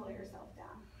ankles and pull yourself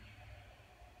down.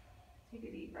 Take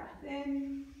a deep breath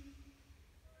in,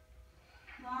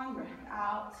 long breath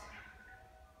out.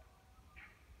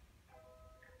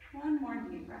 One more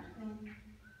deep breath in,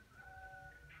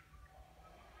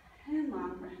 and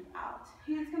long breath out.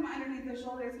 Hands come underneath the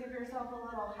shoulders, give yourself a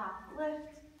little half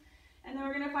lift, and then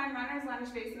we're gonna find runner's lunge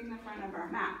facing the front of our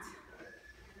mat.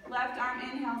 Left arm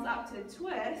inhales up to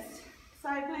twist.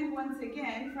 Side plank once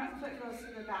again, front foot goes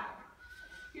to the back.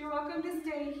 You're welcome to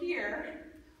stay here,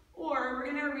 or we're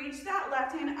gonna reach that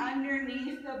left hand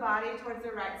underneath the body towards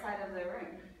the right side of the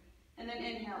room. And then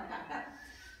inhale it back up.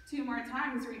 2 more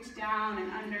times, reach down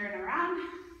and under and around.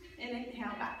 And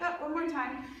inhale back up. 1 more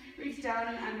time, reach down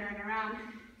and under and around.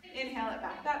 Inhale it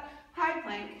back up. High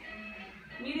plank.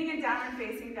 Meeting in downward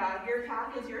facing dog. Your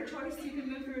path is your choice. You can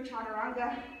move through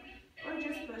chaturanga or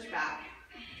just push back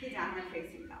to downward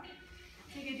facing dog.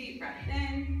 Take a deep breath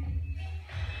in,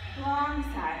 long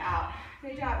sigh out.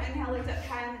 Good job. Inhale, lift up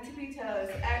high on the tippy toes.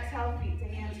 Exhale, feet to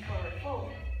hands, forward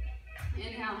fold.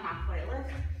 Inhale, halfway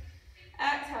lift.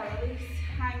 Exhale, release.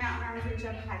 High mountain arms reach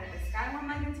up high to the sky.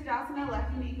 One-legged Tadasana,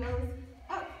 left knee goes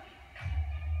up.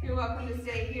 You're welcome to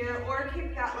stay here, or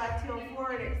kick that left heel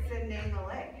forward, extending the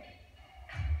leg.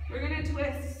 We're gonna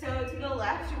twist, so to the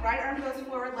left, right arm goes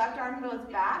forward, left arm goes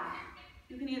back.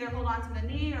 You can either hold on to the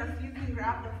knee, or if you can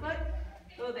grab the foot,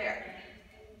 go there.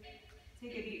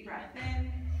 Take a deep breath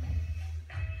in.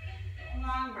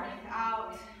 Long breath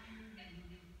out.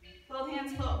 Both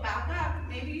hands float back up.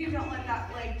 Maybe you don't let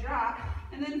that leg drop.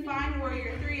 And then find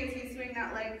warrior 3 as you swing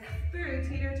that leg through,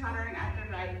 teeter-tottering at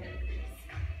the right hip crease.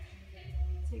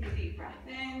 Take a deep breath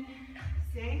in.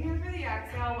 Staying here for the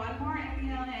exhale. 1 more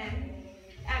inhale in.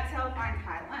 Exhale, find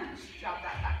high lunge. Drop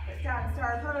that back foot down.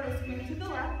 Star pose, move to the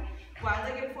left.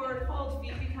 Wide-legged forward fold,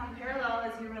 feet become parallel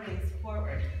as you release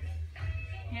forward.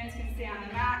 Hands can stay on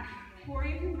the mat, or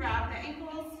you can grab the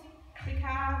ankles, the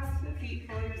calves, the feet,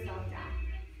 pull yourself down.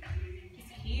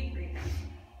 Just keep breathing.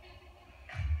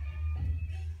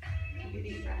 Take a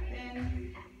deep breath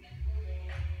in.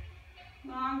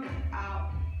 Long breath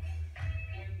out.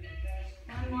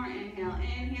 1 more inhale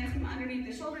in. Hands come underneath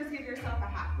the shoulders, give yourself a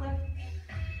half lift.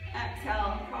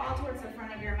 Exhale, crawl towards the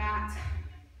front of your mat.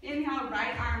 Inhale,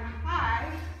 right arm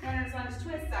high, runner's lunge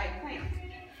twist, side plank.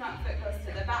 Front foot goes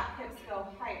to the back, hips go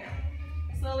higher.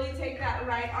 Slowly take that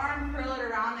right arm, curl it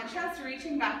around the chest,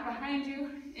 reaching back behind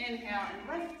you. Inhale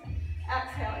and lift.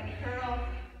 Exhale and curl.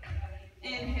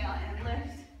 Inhale and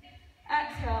lift.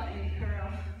 Exhale and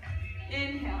curl.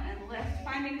 Inhale and lift.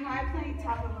 finding high plank,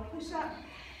 top of a push-up.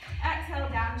 Exhale,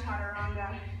 down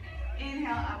chaturanga.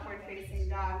 Inhale, upward facing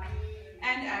dog.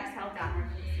 And exhale, downward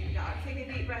facing dog. Take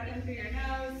a deep breath in through your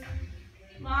nose.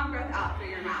 Long breath out through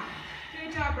your mouth.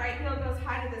 Good job. Right heel goes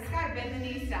high to the sky. Bend the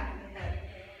knees, stack the hip.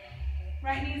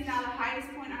 Right knee is now the highest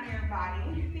point on your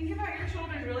body. Think about your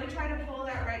shoulders. Really try to pull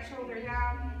that right shoulder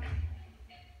down.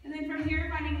 And then from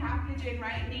here, finding half pigeon,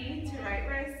 right knee to right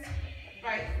wrist,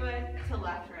 right foot to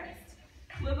left wrist.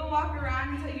 Wiggle walk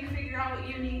around until you figure out what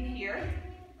you need here.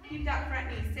 Keep that front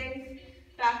knee safe.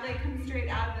 Back leg comes straight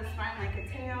out of the spine like a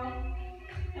tail.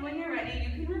 And when you're ready,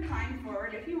 you can recline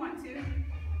forward if you want to.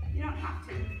 You don't have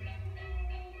to.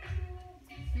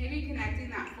 Maybe connecting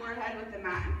that forehead with the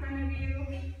mat in front of you.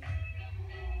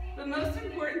 The most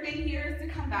important thing here is to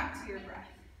come back to your breath.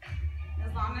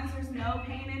 As long as there's no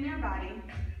pain in your body,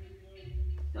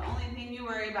 the only thing you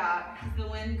worry about is the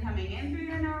wind coming in through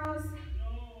your nose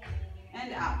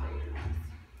and out through your nose.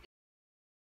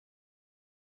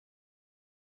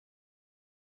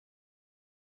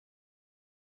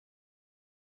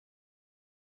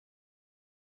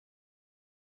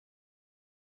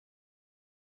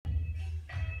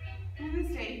 I'm going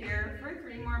to stay here for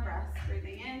 3 more breaths,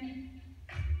 breathing in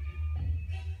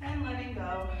and letting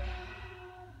go.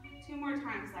 2 more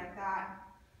times like that.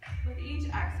 With each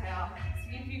exhale,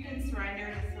 see if you can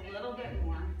surrender just a little bit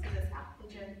more to this half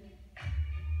pigeon.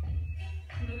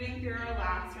 Moving through our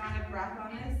last round of breath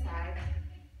on this side.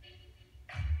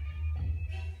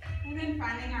 And then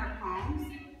finding our palms.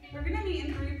 We're going to meet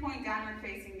in 3-point downward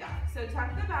facing dog. So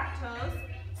tuck the back toes,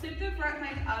 sweep the front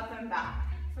leg up and back.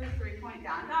 For 3-point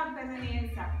down dog, bend the knee and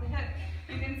stack the hip.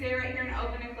 You can stay right here and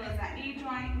open and close that knee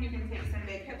joint. You can take some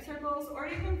big hip circles, or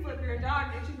you can flip your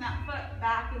dog, reaching that foot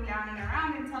back and down and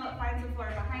around until it finds the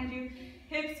floor behind you.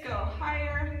 Hips go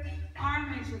higher,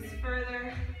 arm reaches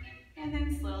further, and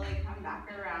then slowly come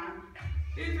back around.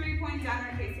 Do 3-point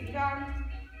downward facing dog,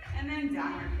 and then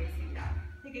downward facing dog.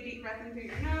 Take a deep breath in through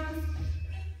your nose,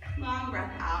 long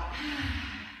breath out.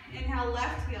 Inhale,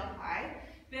 left heel high.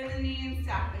 Bend the knee and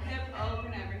stack the hip,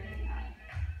 open everything up.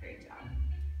 Great job.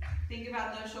 Think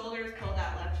about those shoulders, pull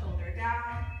that left shoulder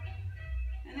down.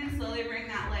 And then slowly bring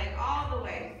that leg all the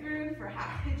way through for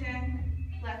half pigeon.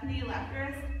 Left knee, left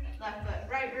wrist, left foot,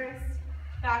 right wrist.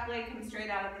 Back leg comes straight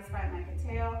out of the spine like a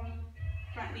tail.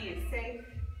 Front knee is safe.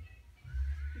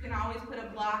 You can always put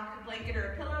a block, a blanket,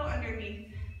 or a pillow underneath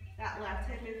that left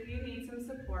hip if you need some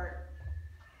support.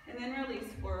 And then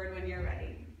release forward when you're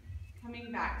ready.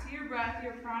 Coming back to your breath,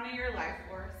 your prana, your life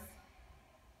force.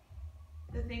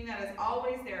 The thing that is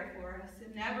always there for us,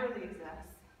 it never leaves us.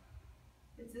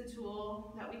 It's a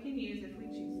tool that we can use if we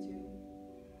choose to.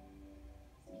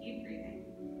 So keep breathing.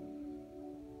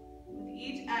 With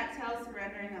each exhale,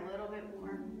 surrendering a little bit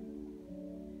more.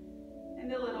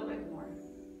 And a little bit more.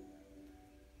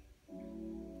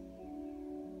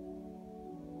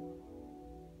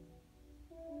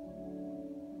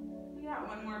 We got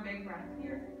one more big breath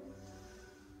here.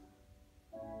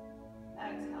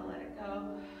 Exhale, let it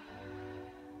go.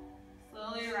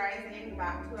 Slowly rising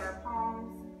back to our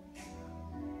palms.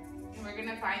 And we're going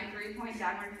to find 3-point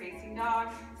downward facing dog.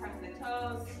 Tuck the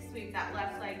toes, sweep that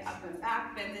left leg up and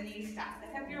back, bend the knees, stack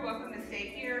the hip. You're welcome to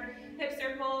stay here. Hip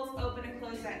circles, open and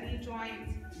close that knee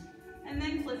joint. And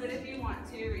then flip it if you want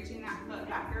to, reaching that foot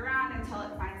back around until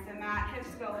it finds the mat.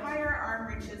 Hips go higher,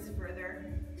 arm reaches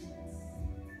further.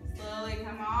 Slowly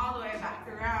come all the way back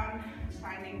around,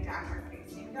 finding downward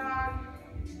facing dog.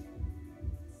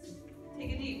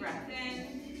 Take a deep breath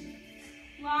in,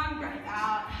 long breath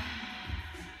out.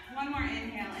 One more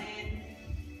inhale in.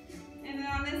 And then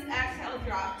on this exhale,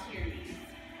 drop to your knees.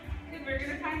 Good, we're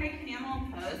gonna find a camel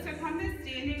pose. So come to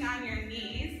standing on your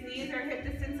knees. Knees are hip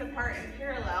distance apart and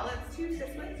parallel. It's 2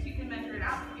 fist widths. You can measure it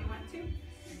out if you want to.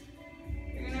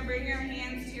 You're gonna bring your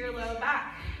hands to your low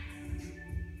back.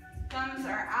 Thumbs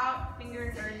are out,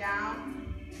 fingers are down.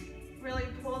 Really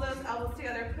pull those elbows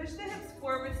together. Push the hips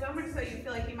forward so much so you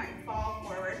feel like you might fall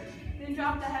forward. Then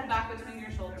drop the head back between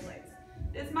your shoulder blades.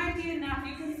 This might be enough.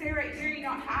 You can stay right here. You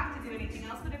don't have to do anything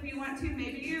else, but if you want to,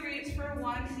 maybe you reach for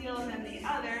one heel and then the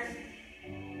other.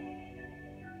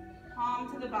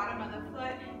 Palm to the bottom of the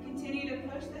foot. Continue to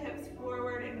push the hips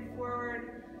forward and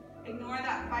forward. Ignore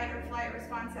that fight or flight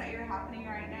response that you're happening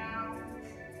right now.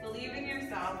 Believe in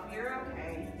yourself. You're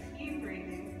okay. Keep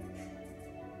breathing.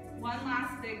 One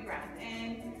last big breath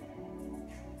in.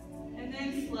 And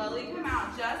then slowly come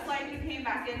out, just like you came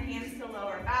back in, hands to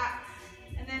lower back.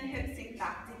 And then hips sink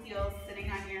back to heels,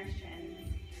 sitting on your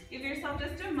shins. Give yourself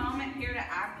just a moment here to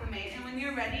acclimate. And when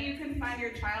you're ready, you can find your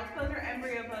child's pose or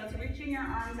embryo pose, reaching your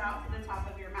arms out to the top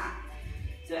of your mat.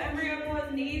 So embryo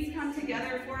pose, knees come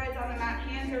together, foreheads on the mat,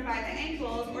 hands are by the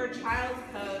ankles, or child's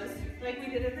pose, like we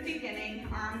did at the beginning,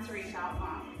 arms reach out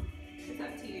long. It's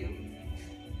up to you.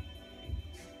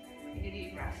 Take a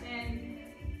deep breath in.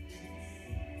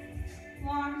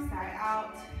 Long sigh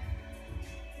out.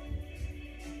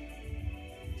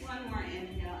 One more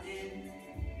inhale in.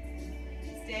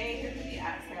 Stay here for the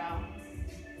exhale.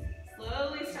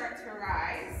 Slowly start to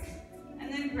rise.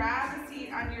 And then grab a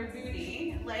seat on your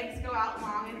booty. Legs go out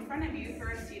long in front of you for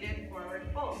a seated forward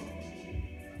fold.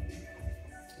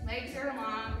 Legs are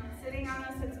long, sitting on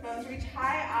the sits bones. Reach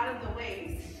high out of the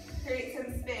waist. Create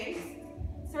some space.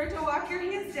 Start to walk your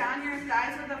hands down your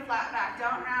thighs with a flat back.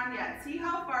 Don't round yet. See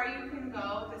how far you can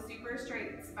go with a super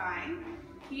straight spine.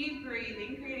 Keep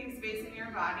breathing, creating space in your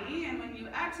body. And when you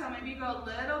exhale, maybe go a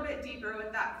little bit deeper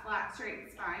with that flat,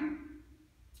 straight spine.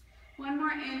 One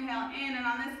more inhale in, and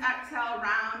on this exhale,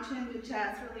 round chin to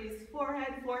chest. Release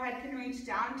forehead. Forehead can reach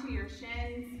down to your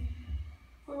shins,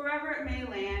 or wherever it may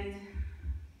land.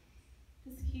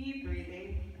 Just keep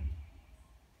breathing.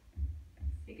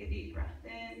 Take a deep breath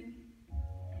in.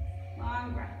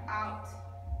 Long breath out.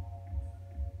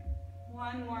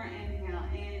 One more inhale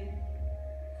in.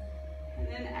 And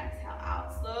then exhale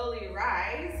out. Slowly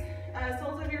rise.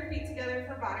 Soles of your feet together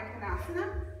for Baddha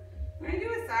Konasana. We're going to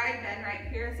do a side bend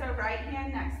right here. So right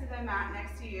hand next to the mat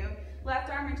next to you.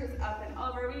 Left arm reaches up and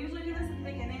over. We usually do this at the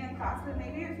beginning of class, but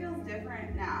maybe it feels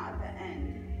different now at the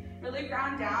end. Really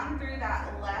ground down through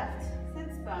that left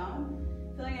sits bone.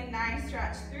 Feeling a nice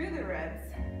stretch through the ribs.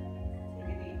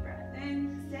 Take a deep breath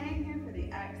in. Staying here for the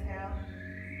exhale.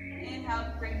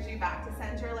 Inhale brings you back to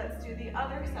center. Let's do the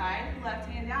other side. Left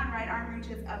hand down, right arm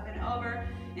reaches up and over.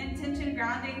 Intention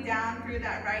grounding down through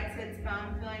that right sits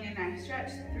bone, feeling a nice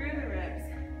stretch through the ribs.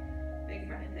 Big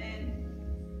breath in.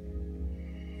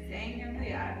 Staying here for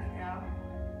the exhale.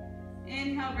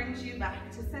 Inhale brings you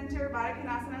back to center. Baddha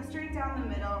Konasana, straight down the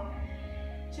middle.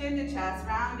 Chin to chest,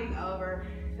 rounding over.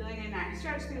 Feeling a nice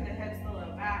stretch through the hips, the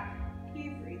low back.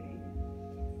 Keep breathing.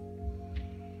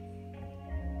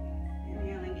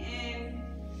 Inhaling in,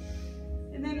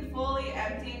 and then fully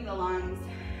emptying the lungs,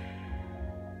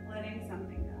 letting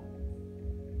something go.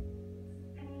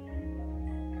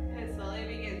 Good, slowly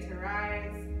begin to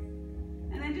rise,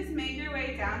 and then just make your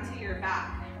way down to your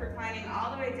back, reclining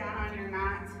all the way down on your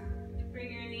mat.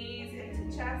 Bring your knees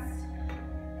into chest,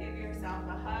 give yourself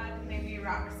a hug, maybe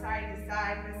rock side to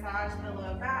side, massage the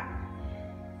low back.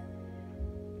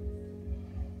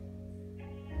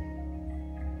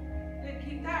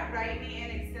 Keep that right knee in,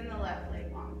 extend the left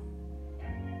leg long.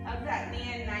 Hug that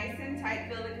knee in nice and tight,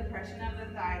 feel the compression of the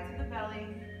thigh to the belly.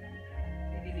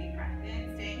 Take a deep breath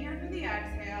in, staying here for the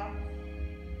exhale.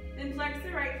 Then flex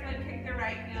the right foot, kick the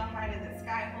right heel high to the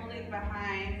sky, holding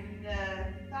behind the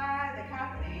thigh, the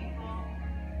calf, and the ankle.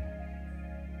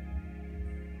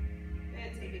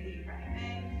 Good, take a deep breath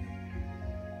in.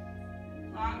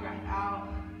 Long breath out.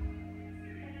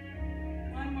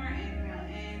 One more inhale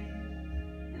in.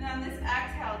 And on this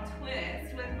exhale,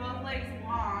 twist with both legs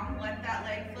long. Let that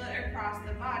leg float across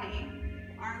the body.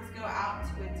 Arms go out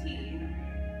to a T.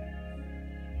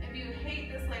 If you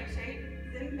hate this leg shape,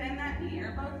 then bend that knee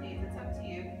or both knees. It's up to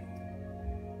you.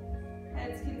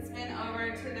 Heads can spin over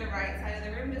to the right side of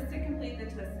the room just to complete the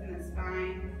twist in the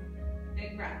spine.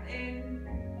 Big breath in.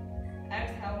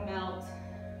 Exhale, melt.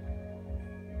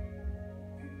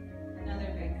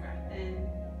 Another big breath in.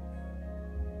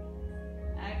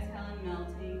 Exhale and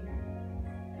melting.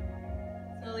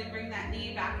 Slowly bring that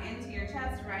knee back into your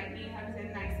chest. Right knee hugs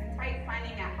in nice and tight,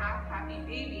 finding a half happy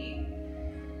baby.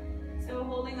 So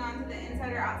holding on to the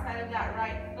inside or outside of that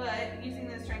right foot, using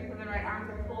the strength of the right arm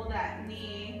to pull that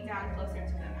knee down closer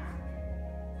to the mat.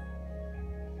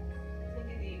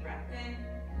 Take a deep breath in.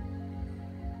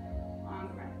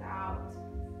 Long breath out.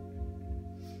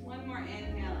 One more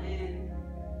inhale in.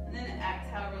 And then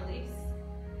exhale, release.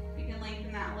 You can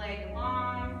lengthen that leg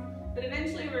long, but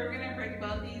eventually we're going to bring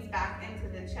both knees back into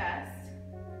the chest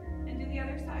and do the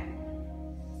other side.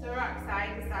 So rock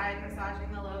side to side,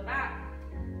 massaging the low back.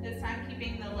 This time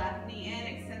keeping the left knee in,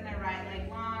 extend the right leg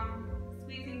long,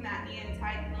 squeezing that knee in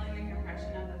tight, feeling the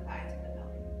compression of the thigh to the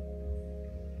belly.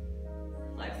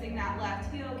 Flexing that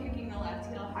left heel, kicking the left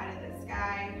heel high to the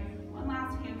sky. One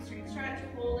last hamstring stretch,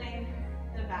 holding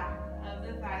the back of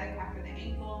the thigh, the calf, or the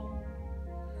ankle.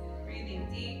 Breathing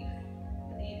deep,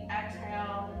 with each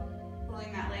exhale,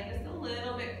 pulling that leg just a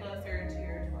little bit closer to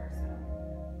your torso.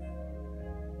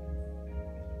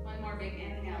 One more big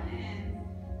inhale in.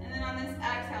 And then on this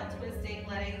exhale, twisting,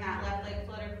 letting that left leg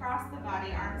float across the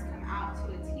body, arms come out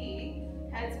to a T,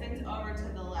 head spins over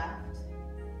to the left.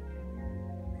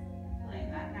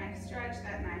 Feeling that nice stretch,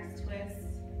 that nice twist.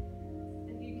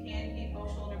 If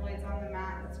on the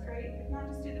mat, that's great. If not,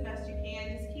 just do the best you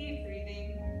can. Just keep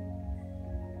breathing.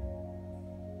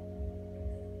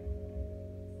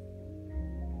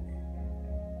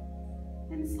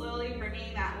 And slowly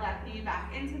bringing that left knee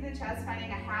back into the chest, finding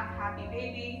a half happy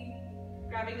baby.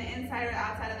 Grabbing the inside or the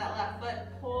outside of that left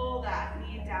foot, pull that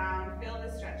knee down. Feel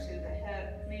the stretch through the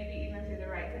hip, maybe even through the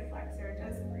right hip flexor.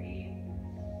 Just breathe.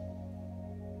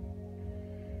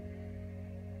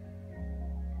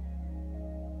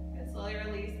 And slowly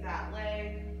release that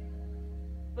leg.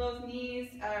 Both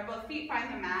feet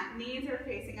find the mat. Knees are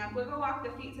facing up. Wiggle walk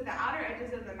the feet to the outer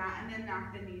edges of the mat and then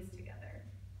knock the knees together.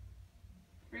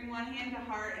 Bring one hand to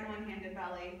heart and one hand to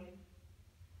belly.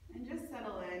 And just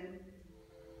settle in.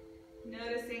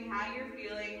 Noticing how you're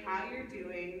feeling, how you're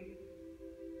doing.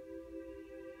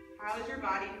 How is your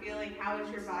body feeling? How is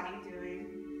your body doing?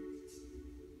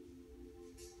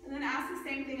 And then ask the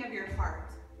same thing of your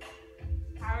heart.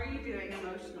 How are you doing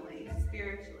emotionally,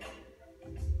 spiritually?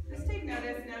 Just take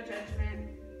notice, no judgment.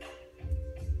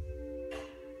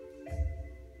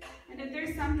 And if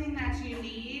there's something that you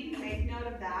need, make note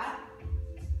of that.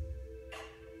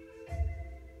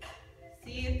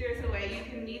 See if there's a way you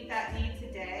can meet that need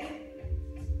today.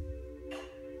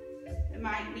 It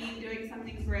might mean doing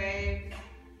something brave,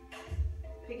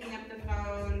 picking up the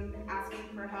phone, asking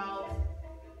for help,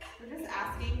 or just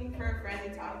asking for a friend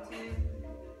to talk to.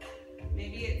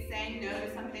 Maybe it's saying no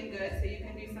to something good so you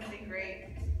can do something great.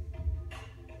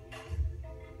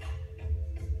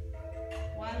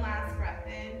 One last breath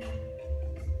in.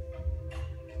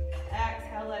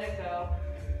 Exhale, let it go.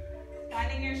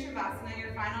 Finding your Shavasana,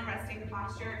 your final resting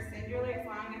posture. Extend your legs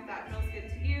long if that feels good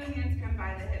to you. Hands come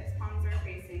by the hips, palms are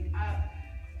facing up.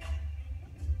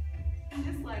 And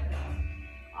just let go.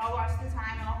 I'll watch the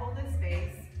time, I'll hold the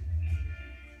space.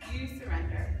 You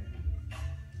surrender.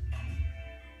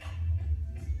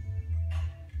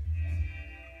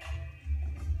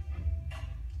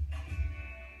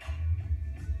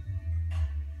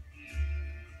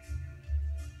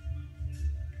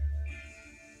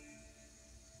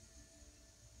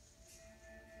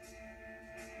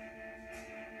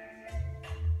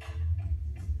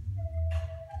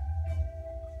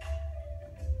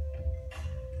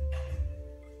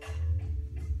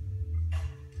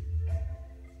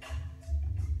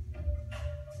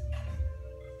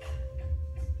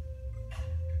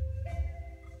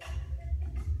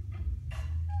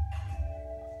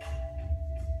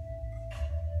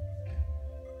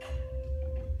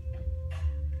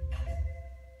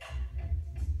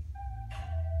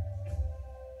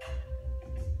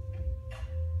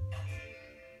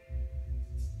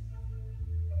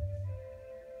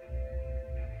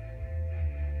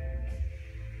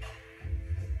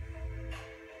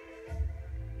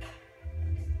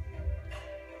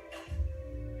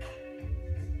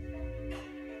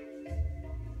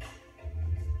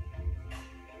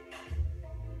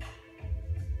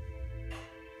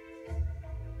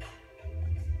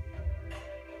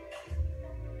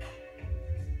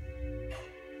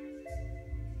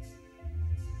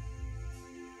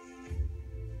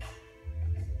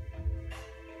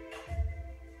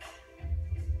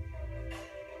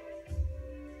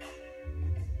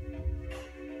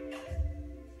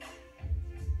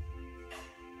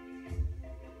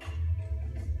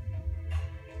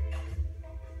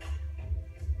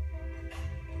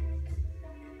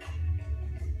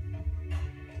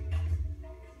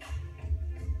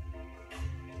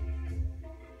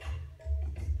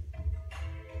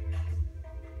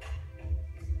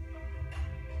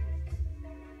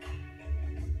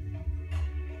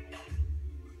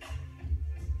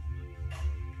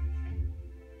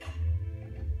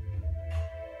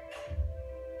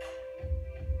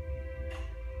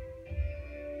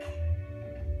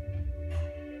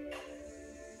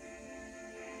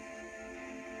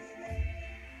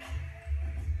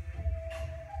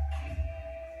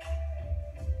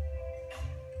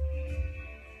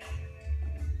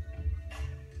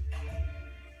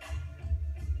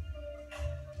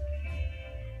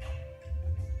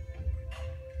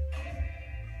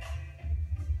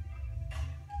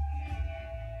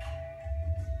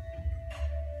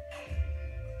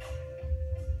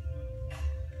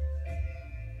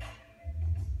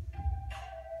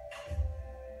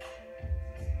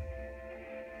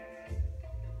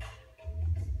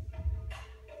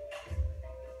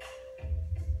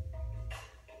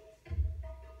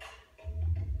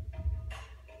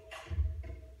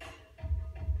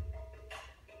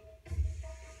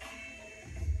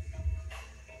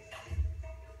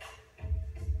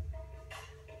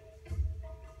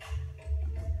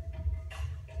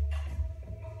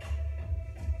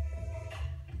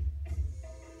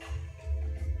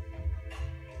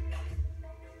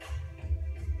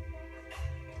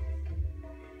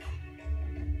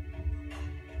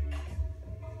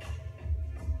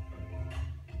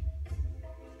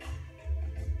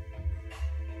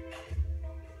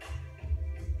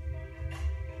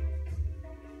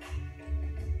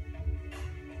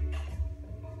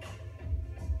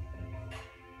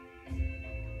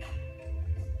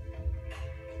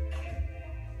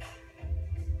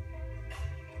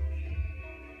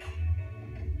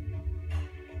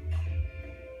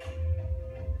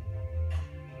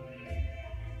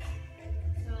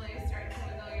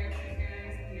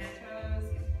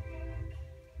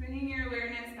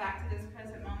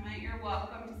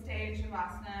 welcome to stay in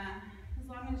Shavasana as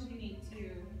long as you need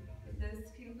to. But this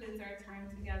concludes our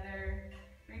time together.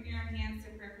 Bring your hands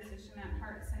to prayer position at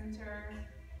heart center,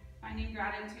 finding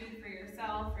gratitude for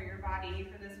yourself, for your body,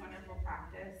 for this wonderful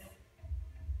practice.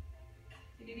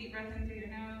 Take a deep breath in through your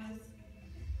nose.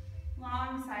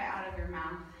 Long sigh out of your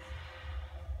mouth.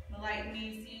 The light in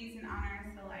me sees and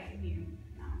honors the light in you.